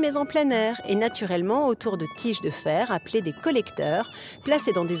écloserie mais en plein air et naturellement autour de tiges de fer appelées des collecteurs,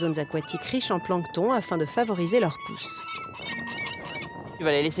 placées dans des zones aquatiques riches en plancton afin de favoriser leur pousse. Tu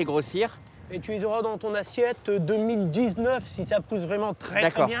vas les laisser grossir. Et tu les auras dans ton assiette 2019 si ça pousse vraiment très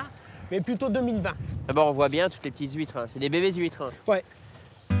bien, mais plutôt 2020. D'abord, on voit bien toutes les petites huîtres. Hein. C'est des bébés huîtres. Hein. Ouais.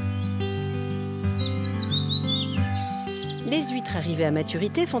 Les huîtres arrivées à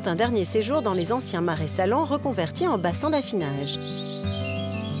maturité font un dernier séjour dans les anciens marais salants reconvertis en bassins d'affinage.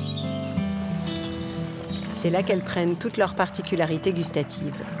 C'est là qu'elles prennent toutes leurs particularités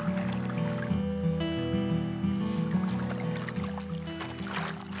gustatives.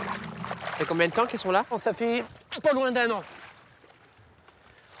 Ça fait combien de temps qu'elles sont là? Ça fait pas loin d'1 an.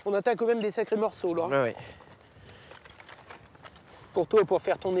 On atteint quand même des sacrés morceaux là. Ouais. Pour toi, pour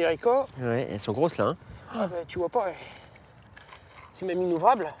faire ton haricot. Ouais, elles sont grosses là. Hein. Ah tu vois pas. C'est même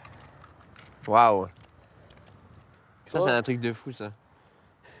inouvrable. Waouh. Ça, c'est un truc de fou, ça.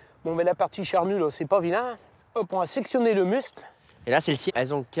 Bon, mais la partie charnue, là, c'est pas vilain. Hop, on va sectionner le muscle. Et là, celles-ci,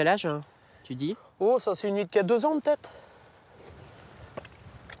 elles ont quel âge, hein, tu dis? Oh, ça, c'est une huître qui a 2 ans, peut-être.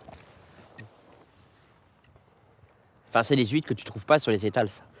 Enfin, c'est les huîtres que tu trouves pas sur les étals,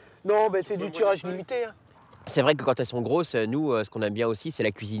 ça. Non, c'est du tirage limité. Hein. C'est vrai que quand elles sont grosses, nous, ce qu'on aime bien aussi, c'est la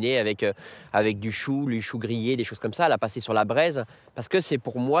cuisiner avec du chou grillé, des choses comme ça, la passer sur la braise. Parce que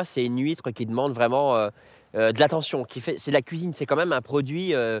pour moi, c'est une huître qui demande vraiment de l'attention. C'est de la cuisine, c'est quand même un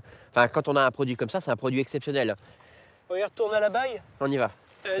produit... quand on a un produit comme ça, c'est un produit exceptionnel. On y retourne à la baille. On y va.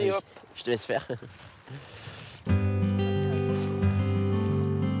 Allez, hop. Je te laisse faire.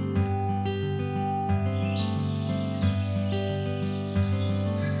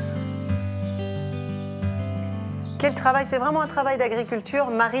 Quel travail, c'est vraiment un travail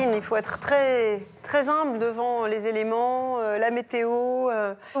d'agriculture marine. Il faut être très, très humble devant les éléments, la météo.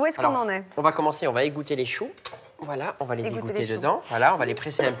 Où est-ce qu'on en est? On va commencer, on va égoutter les choux. Voilà, on va les égoutter dedans. Voilà, on va les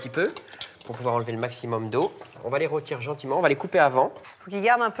presser un petit peu pour pouvoir enlever le maximum d'eau. On va les retirer gentiment, on va les couper avant. Il faut qu'ils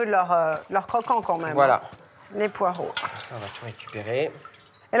gardent un peu de leur croquant quand même. Voilà. Les poireaux. Ça, on va tout récupérer.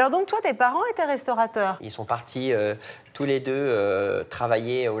 Alors donc toi, tes parents étaient restaurateurs? Ils sont partis tous les deux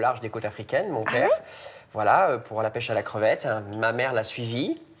travailler au large des côtes africaines, mon père. Ouais. Voilà, pour la pêche à la crevette. Ma mère l'a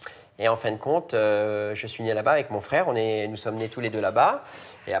suivi. Et en fin de compte, je suis né là-bas avec mon frère. Nous sommes nés tous les deux là-bas.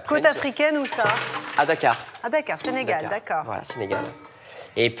 Côte africaine, où ça? À Dakar. À Dakar, Sénégal, d'accord. Voilà, Sénégal.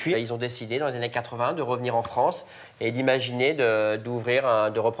 Et puis, ils ont décidé, dans les années 80, de revenir en France et d'imaginer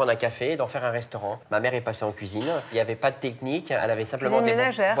de reprendre un café et d'en faire un restaurant. Ma mère est passée en cuisine. Il n'y avait pas de technique, elle avait simplement cuisine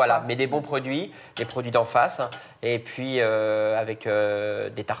ménagère, voilà, mais des bons produits, des produits d'en face. Et puis, avec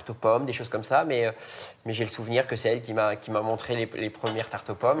des tartes aux pommes, des choses comme ça. Mais j'ai le souvenir que c'est elle qui m'a montré les premières tartes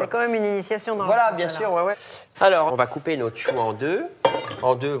aux pommes. Il y a quand même une initiation dans voilà, la bien sûr, ouais. Alors, on va couper notre chou en deux,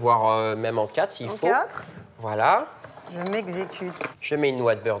 voire même en 4 s'il faut. En 4. Voilà. Je m'exécute. Je mets une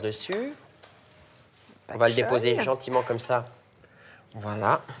noix de beurre dessus. On va le déposer gentiment comme ça.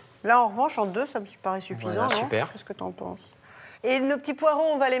 Voilà. Là, en revanche, en deux, ça me paraît suffisant, voilà, non? Super. Qu'est-ce que tu en penses? Et nos petits poireaux,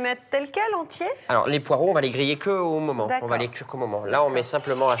 on va les mettre tels quels, entiers? Alors, les poireaux, on va les griller qu'au moment. On va les cuire qu'au moment. Là, on met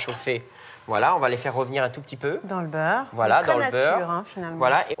simplement à chauffer. Voilà, on va les faire revenir un tout petit peu. Dans le beurre. Voilà, dans le beurre. Hein, finalement.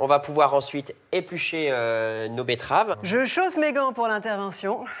 Voilà, et on va pouvoir ensuite éplucher nos betteraves. Je chausse mes gants pour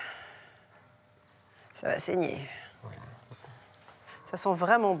l'intervention. Ça va saigner. Voilà. Ça sent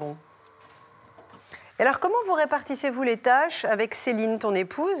vraiment bon. Et alors, comment vous répartissez-vous les tâches avec Céline, ton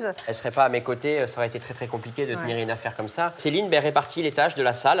épouse? Elle ne serait pas à mes côtés, ça aurait été très compliqué de tenir une affaire comme ça. Céline répartit les tâches de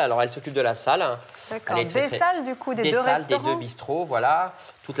la salle, alors elle s'occupe de la salle. D'accord, des salles du coup, des deux salles, restaurants? Des deux bistrots, voilà.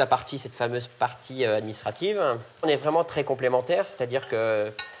 Toute la partie, cette fameuse partie administrative. On est vraiment très complémentaires, c'est-à-dire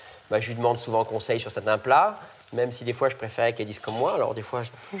que je lui demande souvent conseil sur certains plats, même si des fois je préfère qu'elle dise comme moi, alors des fois...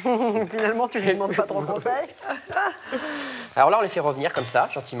 Finalement, tu ne lui demandes pas trop conseil. Alors là, on les fait revenir comme ça,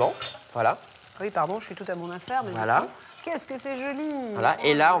 gentiment, voilà. Oui, pardon, je suis tout à mon affaire. Mais voilà. Qu'est-ce que c'est joli. Voilà.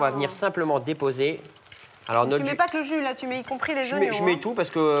 Et là, on va venir simplement déposer. Alors, tu mets pas que le jus, là, tu mets y compris les oignons. Je mets tout parce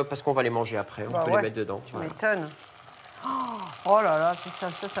qu'on va les manger après. On peut les mettre dedans. Tu m'étonnes. Oh là là,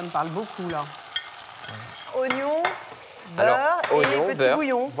 ça me parle beaucoup, là. Oignons, beurre et petit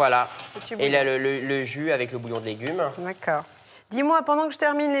bouillon. Voilà. Et là, le jus avec le bouillon de légumes. D'accord. Dis-moi, pendant que je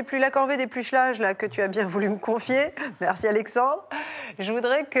termine la corvée d'épluchelage là, que tu as bien voulu me confier, merci Alexandre, je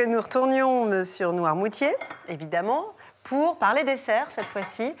voudrais que nous retournions sur Noirmoutier, évidemment, pour parler dessert cette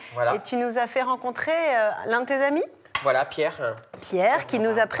fois-ci. Voilà. Et tu nous as fait rencontrer l'un de tes amis? Voilà, Pierre. Pierre, qui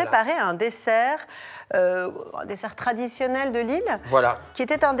nous a préparé un dessert traditionnel de l'île. Voilà. Qui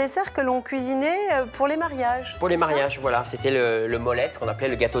était un dessert que l'on cuisinait pour les mariages. Pour les mariages, voilà. C'était le molette qu'on appelait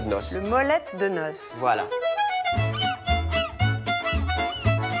le gâteau de noces. Le molette de noces. Voilà.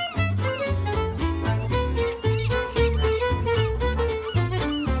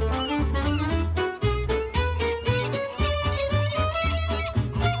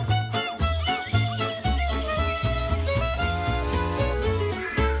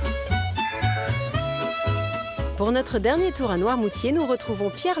 Pour notre dernier tour à Noirmoutier, nous retrouvons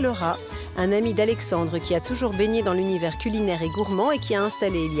Pierre Lerat, un ami d'Alexandre qui a toujours baigné dans l'univers culinaire et gourmand et qui a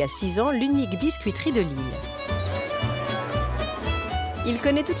installé il y a 6 ans l'unique biscuiterie de l'île. Il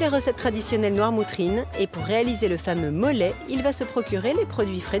connaît toutes les recettes traditionnelles noirmoutrines et pour réaliser le fameux mollet, il va se procurer les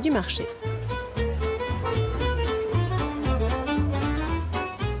produits frais du marché.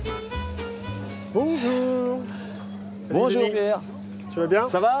 Bonjour. Bonjour Pierre. Tu vas bien?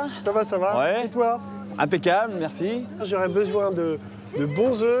 Ça va? Ça va, ça va. Ouais. Et toi? Impeccable, merci. J'aurais besoin de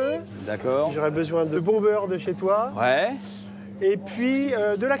bons œufs. D'accord. J'aurais besoin de bon beurre de chez toi. Ouais. Et puis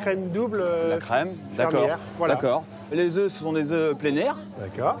de la crème double. La crème, d'accord. Voilà. D'accord. Les œufs, ce sont des œufs plein air.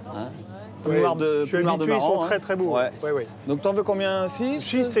 D'accord. Hein. Plus noir de marron. Ils sont très très beaux. Ouais. Ouais, ouais. Donc t'en veux combien? 6?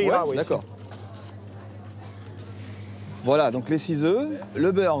 6, c'est ira, oui. D'accord. Voilà, donc les 6 œufs.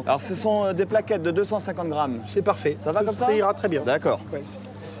 Le beurre. Alors ce sont des plaquettes de 250 grammes. C'est parfait. Ça va comme ça? Ça ira très bien. D'accord. Ouais.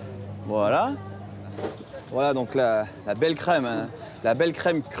 Voilà. Voilà donc la belle crème, hein. La belle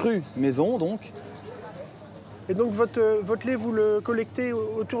crème crue maison donc. Et donc votre lait, vous le collectez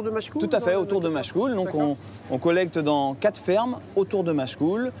autour de Machecoul? Tout à fait, autour de Machecoul. Donc on collecte dans 4 fermes autour de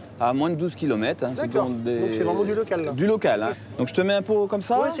Machecoul, à moins de 12 km. Hein. D'accord, donc c'est vraiment du local là? Du local. Hein. Donc je te mets un pot comme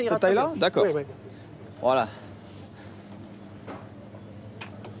ça, cette taille-là? D'accord. Oui, oui. Voilà.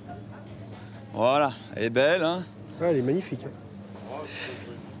 Voilà, elle est belle. Hein. Ouais, elle est magnifique.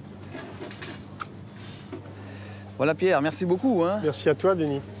 Voilà Pierre, merci beaucoup. Hein. Merci à toi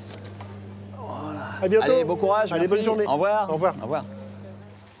Denis. Voilà. À bientôt. Allez, bon courage. Allez, merci. bonne journée. Au revoir. Au revoir. Au revoir.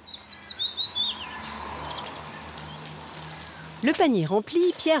 Le panier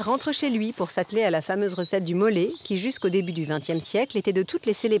rempli, Pierre rentre chez lui pour s'atteler à la fameuse recette du mollet qui, jusqu'au début du XXe siècle, était de toutes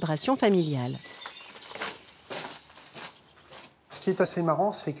les célébrations familiales. Ce qui est assez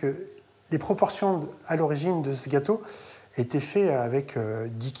marrant, c'est que les proportions à l'origine de ce gâteau étaient faites avec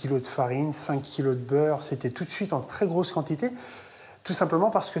 10 kg de farine, 5 kg de beurre. C'était tout de suite en très grosse quantité, tout simplement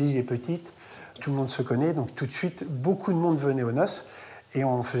parce que l'île est petite, tout le monde se connaît, donc tout de suite, beaucoup de monde venait aux noces et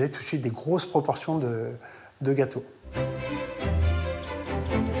on faisait tout de suite des grosses proportions de gâteaux.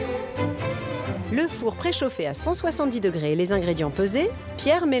 Le four préchauffé à 170 degrés et les ingrédients pesés,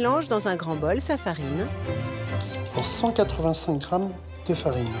 Pierre mélange dans un grand bol sa farine. En 185 g de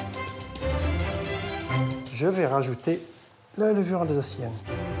farine. Je vais rajouter la levure alsacienne.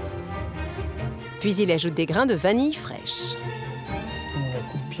 Puis il ajoute des grains de vanille fraîche. On la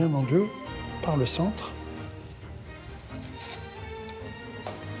coupe bien en deux par le centre.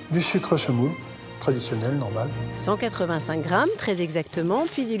 Du sucre semoule, traditionnel, normal. 185 grammes, très exactement,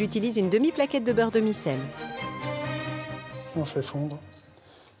 puis il utilise une demi-plaquette de beurre demi-sel. On fait fondre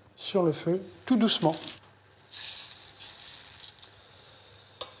sur le feu, tout doucement.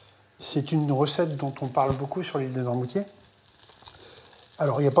 C'est une recette dont on parle beaucoup sur l'île de Noirmoutier.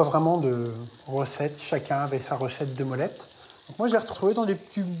 Alors, il n'y a pas vraiment de recette, chacun avait sa recette de molette. Donc, moi, j'ai retrouvé dans des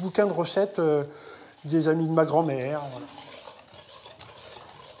petits bouquins de recettes des amis de ma grand-mère. Voilà.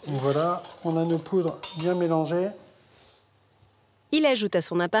 Donc voilà, on a nos poudres bien mélangées. Il ajoute à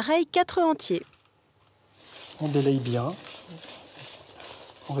son appareil 4 œufs entiers. On délaye bien.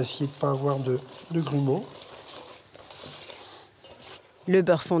 On va essayer de ne pas avoir de grumeaux. Le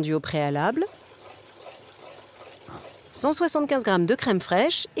beurre fondu au préalable. 175 g de crème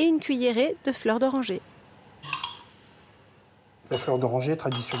fraîche et une cuillerée de fleur d'oranger. La fleur d'oranger,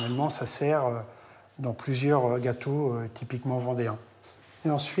 traditionnellement, ça sert dans plusieurs gâteaux typiquement vendéens. Et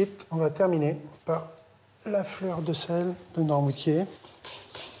ensuite, on va terminer par la fleur de sel de Noirmoutier.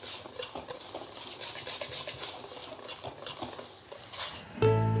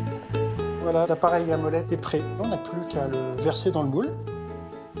 Voilà, l'appareil à molette est prêt. On n'a plus qu'à le verser dans le moule.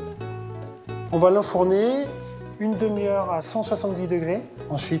 On va l'enfourner une demi-heure à 170 degrés.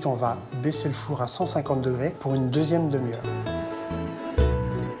 Ensuite, on va baisser le four à 150 degrés pour une deuxième demi-heure.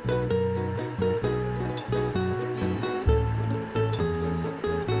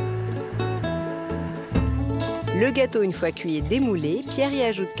 Le gâteau, une fois cuit et démoulé, Pierre y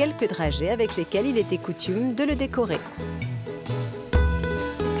ajoute quelques dragées avec lesquels il était coutume de le décorer.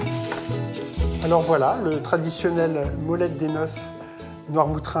 Alors voilà, le traditionnel molette des noces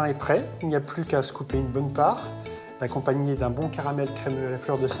noirmoutrin est prêt. Il n'y a plus qu'à se couper une bonne part, l'accompagner d'un bon caramel crémeux à la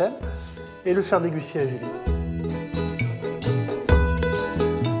fleur de sel et le faire déguster à Julie.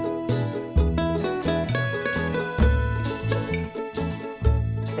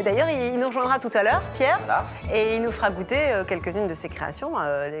 Et d'ailleurs, il nous rejoindra tout à l'heure, Pierre, Voilà. et il nous fera goûter quelques-unes de ses créations,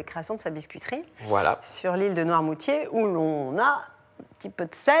 les créations de sa biscuiterie, Voilà. sur l'île de Noirmoutier, où l'on a un petit peu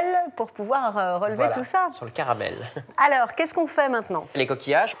de sel pour pouvoir relever Voilà, tout ça. sur le caramel. Alors, qu'est-ce qu'on fait maintenant? Les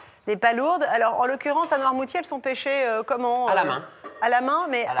coquillages. Des palourdes. Alors, en l'occurrence, à Noirmoutier, elles sont pêchées comment? À la main. À la main,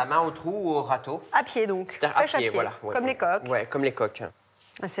 mais À la main, au trou ou au râteau. à pied, donc. C'est-à-dire à Pêche pied, voilà. Ouais, comme ouais. les coques. Ouais, comme les coques.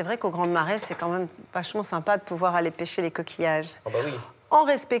 C'est vrai qu'aux grandes marées, c'est quand même vachement sympa de pouvoir aller pêcher les coquillages. Oh bah oui. En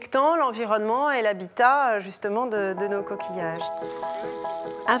respectant l'environnement et l'habitat, justement, de nos coquillages.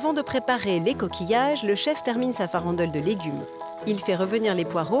 Avant de préparer les coquillages, le chef termine sa farandole de légumes. Il fait revenir les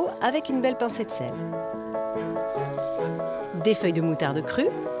poireaux avec une belle pincée de sel. Des feuilles de moutarde crue.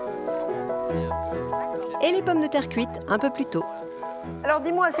 Et les pommes de terre cuites un peu plus tôt. Alors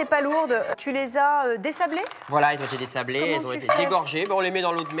dis-moi, ces palourdes, tu les as désablées? Voilà, elles ont été désablées, Comment elles ont tu été fais? dégorgées. Bon, on les met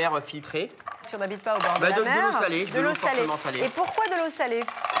dans l'eau de mer filtrée. Si on n'habite pas au bord de Bah, la de mer. l'eau salée, de l'eau fortement salée. Et pourquoi de l'eau salée?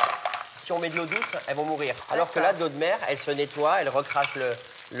 Si on met de l'eau douce, elles vont mourir. Alors que là, de l'eau de mer, elle se nettoie, elle recrache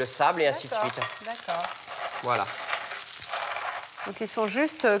le sable et ainsi de suite. D'accord. Voilà. Donc ils sont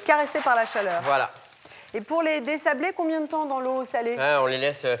juste caressés par la chaleur. Voilà. Et pour les désabler, combien de temps dans l'eau salée? Hein, on les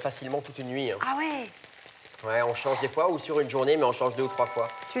laisse facilement toute une nuit. Hein. Ah ouais. Ouais, on change des fois ou sur une journée, mais on change 2 ou 3 fois.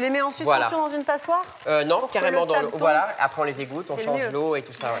 Tu les mets en suspension Voilà. dans une passoire? Non, Pour que carrément le dans sable l'eau. tombe. Voilà, après on les égoutte, on C'est change mieux. l'eau et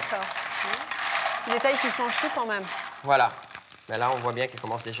tout ça. Ouais. D'accord. Petit détail qui change tout quand même. Voilà. Ben là, on voit bien qu'elle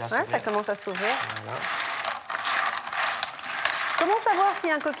commence déjà à Ouais, s'ouvrir. ça commence à s'ouvrir. Voilà. Comment savoir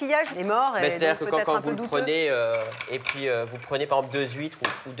si un coquillage est mort et C'est-à-dire donc que peut-être quand un peu vous le douteux? prenez, et puis vous prenez par exemple 2 huîtres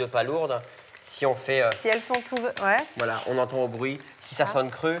ou 2 palourdes, si on fait... Si elles sont ouvertes, ouais. Voilà, on entend au bruit. Si ça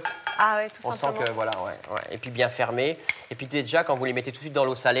sonne creux, Ah ouais, tout on simplement. sent que voilà, ouais. Et puis bien fermé. Et puis déjà, quand vous les mettez tout de suite dans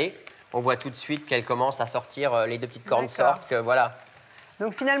l'eau salée, on voit tout de suite qu'elles commencent à sortir, les 2 petites cornes D'accord. sortent, que voilà.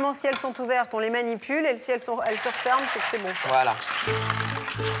 Donc finalement, si elles sont ouvertes, on les manipule, et si elles se referment, c'est que c'est bon. Voilà.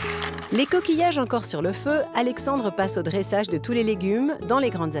 Les coquillages encore sur le feu, Alexandre passe au dressage de tous les légumes dans les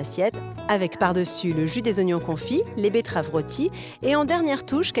grandes assiettes, avec par-dessus le jus des oignons confits, les betteraves rôties et en dernière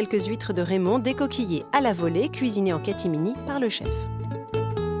touche quelques huîtres de Raymond décoquillées à la volée, cuisinées en catimini par le chef.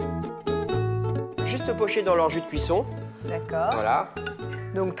 Juste pocher dans leur jus de cuisson. D'accord. Voilà.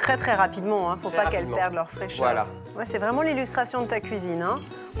 Donc très très rapidement, hein. Faut Très pas qu'elles rapidement. perdent leur fraîcheur. Voilà. Ouais, c'est vraiment l'illustration de ta cuisine, hein.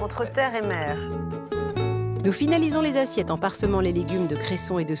 Entre terre et mer. Nous finalisons les assiettes en parsemant les légumes de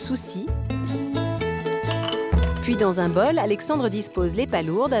cresson et de soucis. Puis dans un bol, Alexandre dispose les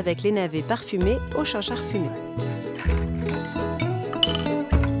palourdes avec les navets parfumés au chinchard fumé.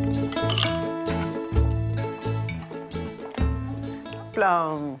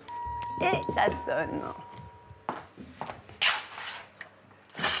 Plein. Et ça sonne.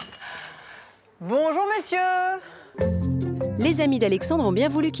 Bonjour messieurs. Les amis d'Alexandre ont bien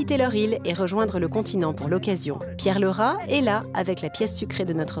voulu quitter leur île et rejoindre le continent pour l'occasion. Pierre Lerat est là avec la pièce sucrée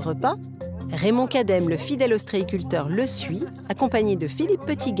de notre repas. Raymond Kadem, le fidèle ostréiculteur, le suit, accompagné de Philippe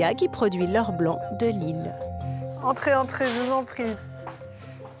Petitgas qui produit l'or blanc de l'île. Entrez, entrez, je vous en prie.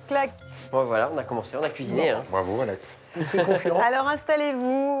 Clac. Bon, voilà, on a commencé, on a cuisiné. Hein. Bravo, Alex. On fait confiance. Alors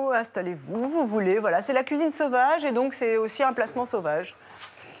installez-vous, vous voulez. Voilà, c'est la cuisine sauvage et donc c'est aussi un placement sauvage.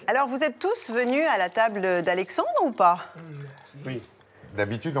 Alors vous êtes tous venus à la table d'Alexandre ou pas? Oui.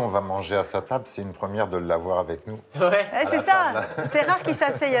 D'habitude, on va manger à sa table. C'est une première de l'avoir avec nous. Ouais. C'est ça. C'est rare qu'il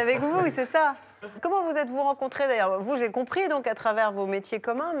s'asseye avec vous, c'est ça. Comment vous êtes-vous rencontrés d'ailleurs? Vous, j'ai compris donc à travers vos métiers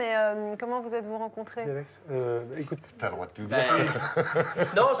communs, mais comment vous êtes-vous rencontrés? Alex, écoute, T'as le droit de tout dire.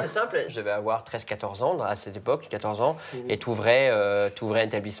 Non, c'est simple. Je devais avoir 13-14 ans à cette époque, 14 ans, et tu ouvrais un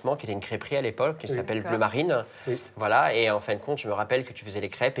établissement qui était une crêperie à l'époque, qui s'appelle Bleu Marine. Oui. Voilà, et en fin de compte, je me rappelle que tu faisais les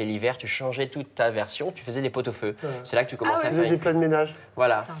crêpes et l'hiver, tu changeais toute ta version, tu faisais des pot-au-feu. C'est là que tu commençais à faire. des plats de ménage.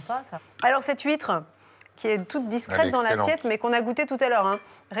 Voilà. Sympa ça. Alors cette huître, qui est toute discrète dans Excellente. l'assiette, mais qu'on a goûté tout à l'heure. Hein.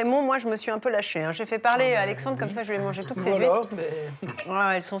 Raymond, moi, je me suis un peu lâchée. Hein. J'ai fait parler Alexandre, comme ça, je lui ai mangé toutes ses huîtres.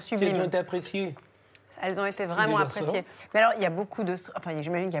 Ouais, elles sont Si elles ont sublimes. été appréciées. Elles ont été vraiment déjà appréciées. Mais alors, il y a beaucoup de... Enfin,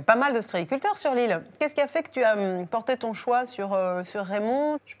 j'imagine qu'il y a pas mal d'ostréiculteurs sur l'île. Qu'est-ce qui a fait que tu as porté ton choix sur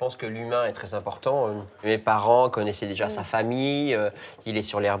Raymond? Je pense que l'humain est très important. Mes parents connaissaient déjà sa famille. Il est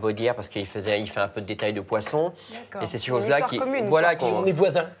sur l'Herbaudière parce qu'il fait un peu de détail de poisson. Et c'est ces choses-là qui... Voilà, qui... On est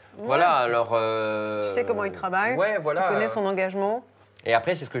voisins. Voilà, alors... Tu sais comment il travaille. Ouais, voilà. Tu connais son engagement. Et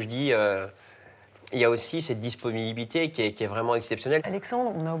après, c'est ce que je dis... il y a aussi cette disponibilité qui est vraiment exceptionnelle.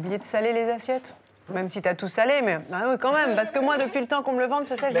 Alexandre, on a oublié de saler les assiettes. Même si tu as tout salé, mais ah oui, quand même. Parce que moi, depuis le temps qu'on me le vende,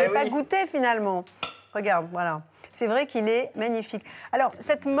 ce sel, je ne l'ai pas goûté finalement. Regarde, voilà. C'est vrai qu'il est magnifique. Alors,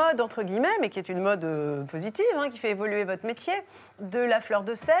 cette mode, entre guillemets, mais qui est une mode positive, hein, qui fait évoluer votre métier, de la fleur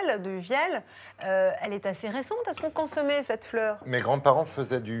de sel, du viel, elle est assez récente. Est-ce qu'on consommait cette fleur? Mes grands-parents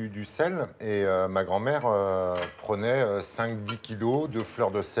faisaient du sel et ma grand-mère prenait 5-10 kilos de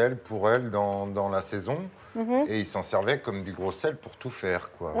fleurs de sel pour elle dans la saison. Et ils s'en servaient comme du gros sel pour tout faire,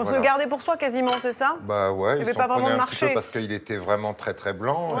 quoi. On se le gardait pour soi quasiment, c'est ça? Bah ouais, il ils avait pas vraiment de marché. parce qu'il était vraiment très très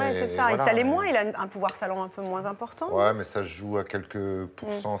blanc. Ouais, c'est ça. Et Il voilà. salait moins, il a un pouvoir salant un peu moins important. Ouais, mais ça se joue à quelques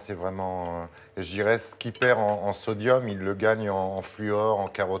pourcents, c'est vraiment... et je dirais, ce qu'il perd en sodium, il le gagne en fluor, en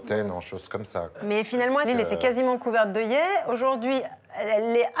carotène, en choses comme ça. Mais finalement, l'île était quasiment couverte d'œillets. Aujourd'hui,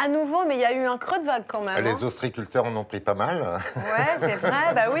 elle l'est à nouveau, mais il y a eu un creux de vague quand même. Les ostréiculteurs en ont pris pas mal. Ouais, c'est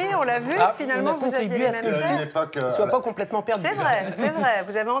vrai. Bah oui, on l'a vu. Finalement, vous aviez les mêmes effets. Qu'ils ne soient pas complètement perdus. C'est vrai, c'est vrai.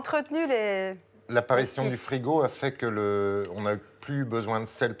 Vous avez entretenu les... L'apparition du frigo a fait que on n'a plus besoin de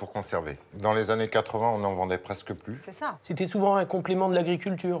sel pour conserver. Dans les années 80, on n'en vendait presque plus. C'est ça. C'était souvent un complément de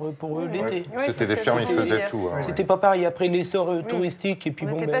l'agriculture pour l'été. Oui, c'était des fermes, ils faisaient tout. Hein, C'était pas pareil. Après l'essor touristique et puis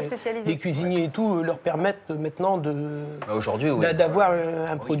On bon, n'était pas spécialisés. les cuisiniers et tout leur permettent maintenant Aujourd'hui, d'avoir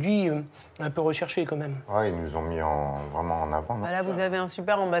un produit un peu recherché quand même. Ouais, ils nous ont mis vraiment en avant. Là, vous avez un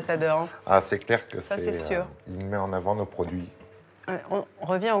super ambassadeur. Hein. Ah, c'est clair que c'est sûr. Il met en avant nos produits. On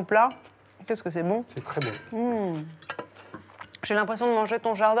revient au plat. Qu'est-ce que c'est bon? C'est très bon. J'ai l'impression de manger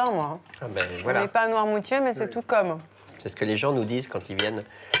ton jardin, moi. Ah ben, voilà. On n'est pas à Noirmoutier, mais c'est tout comme. C'est ce que les gens nous disent quand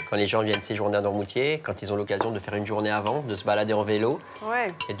les gens viennent séjourner à Noirmoutier, quand ils ont l'occasion de faire une journée avant, de se balader en vélo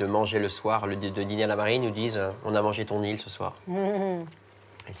et de manger le soir, de dîner à la marine, ils nous disent on a mangé ton île ce soir.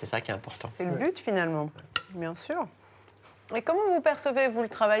 Et c'est ça qui est important. C'est le but finalement, bien sûr. Et comment vous percevez, vous, le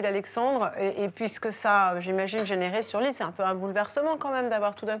travail d'Alexandre et puisque ça, j'imagine, généré sur l'île, c'est un peu un bouleversement quand même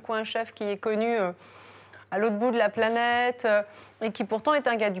d'avoir tout d'un coup un chef qui est connu à l'autre bout de la planète et qui pourtant est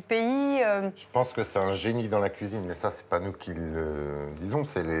un gars du pays. Je pense que c'est un génie dans la cuisine, mais ça, c'est pas nous qui le disons,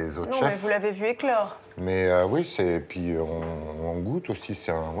 c'est les autres chefs. Non, mais vous l'avez vu éclore. Mais oui, puis on goûte aussi.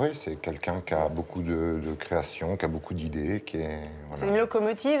 C'est quelqu'un qui a beaucoup de création, qui a beaucoup d'idées, qui est... Voilà. C'est une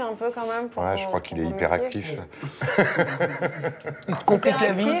locomotive un peu quand même. Ouais, je crois qu'il est hyper actif. Il se complique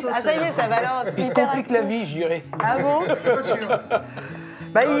la vie. Ah ça y est, ça va alors. Il se complique la vie, je dirais. Ah bon?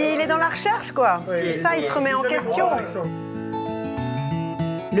 Bah, il est dans la recherche, quoi. Ça, il se remet en question.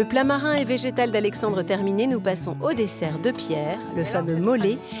 Le plat marin et végétal d'Alexandre terminé, nous passons au dessert de Pierre, le fameux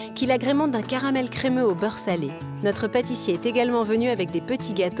mollet, qu'il agrémente d'un caramel crémeux au beurre salé. Notre pâtissier est également venu avec des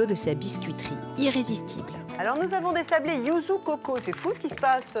petits gâteaux de sa biscuiterie, irrésistible. Alors, nous avons des sablés yuzu coco. C'est fou ce qui se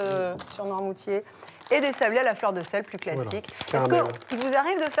passe sur Noirmoutier. Et des sablés à la fleur de sel, plus classiques. Est-ce qu'il vous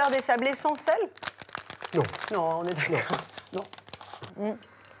arrive de faire des sablés sans sel? Non. Non, on est d'accord. Non.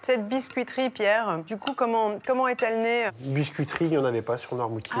 Cette biscuiterie, Pierre, du coup, comment est-elle née? Biscuiterie, il n'y en avait pas sur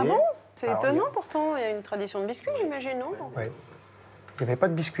Noirmoutier. Ah bon? C'est étonnant pourtant, il y a une tradition de biscuits, j'imagine, non? Oui. Il n'y avait pas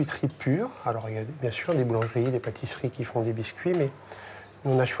de biscuiterie pure. Alors, il y a bien sûr des boulangeries, des pâtisseries qui font des biscuits, mais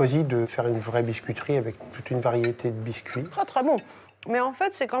on a choisi de faire une vraie biscuiterie avec toute une variété de biscuits. Très, très bon. Mais en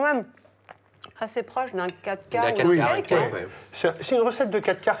fait, c'est quand même assez proche d'un 4K. Oui, c'est une recette de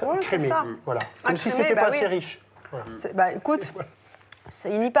 4K crémée. Voilà. Comme si c'était pas assez riche. Voilà. Bah écoute,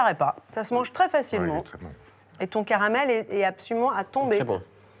 il n'y paraît pas. Ça se mange très facilement. Très bon. Et ton caramel est absolument à tomber. Très bon.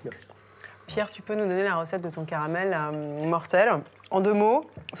 Pierre, tu peux nous donner la recette de ton caramel mortel, en 2 mots,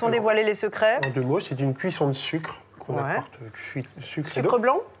 sans dévoiler les secrets. En 2 mots, c'est une cuisson de sucre qu'on apporte, Sucre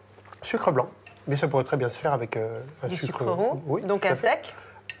blanc? Sucre blanc, mais ça pourrait très bien se faire avec un du sucre roux, oui, donc à sec.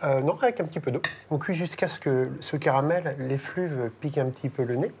 Non, avec un petit peu d'eau. On cuit jusqu'à ce que ce caramel, l'effluve, pique un petit peu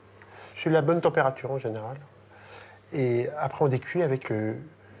le nez. C'est la bonne température en général. Et après, on décuit avec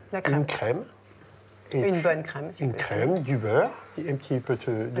une crème. Et une bonne crème, si une crème, du beurre, et un petit peu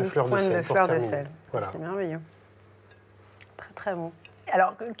de fleur de sel. De fleur de sel. Voilà. C'est merveilleux. Très, très bon.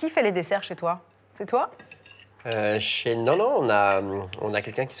 Alors, qui fait les desserts chez toi? C'est toi? Non, on a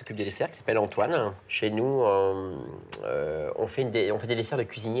quelqu'un qui s'occupe des desserts qui s'appelle Antoine. Chez nous, on fait des desserts de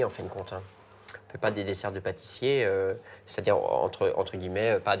cuisinier en fin de compte. Hein. On ne fait pas des desserts de pâtissier, c'est-à-dire entre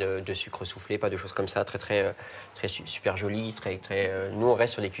guillemets, pas de sucre soufflé, pas de choses comme ça, très super jolies. Nous, on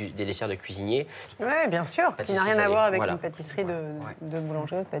reste sur des desserts de cuisinier. Oui, bien sûr, qui n'a rien à voir avec une pâtisserie de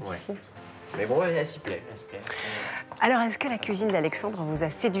boulangerie ou de pâtissier. Ouais. Mais bon, elle s'y plaît. Alors, est-ce que la cuisine d'Alexandre vous a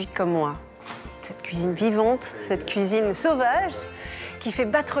séduit comme moi? Cette cuisine vivante, cette cuisine sauvage, qui fait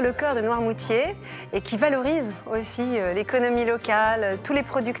battre le cœur de Noirmoutier et qui valorise aussi l'économie locale, tous les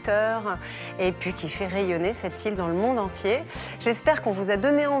producteurs, et puis qui fait rayonner cette île dans le monde entier. J'espère qu'on vous a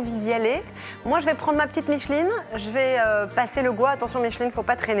donné envie d'y aller. Moi, je vais prendre ma petite Micheline, je vais passer le Gois, attention Micheline, il ne faut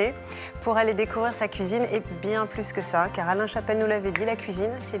pas traîner, pour aller découvrir sa cuisine, et bien plus que ça, car Alain Chapelle nous l'avait dit, la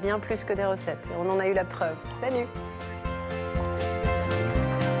cuisine, c'est bien plus que des recettes. Et on en a eu la preuve. Salut!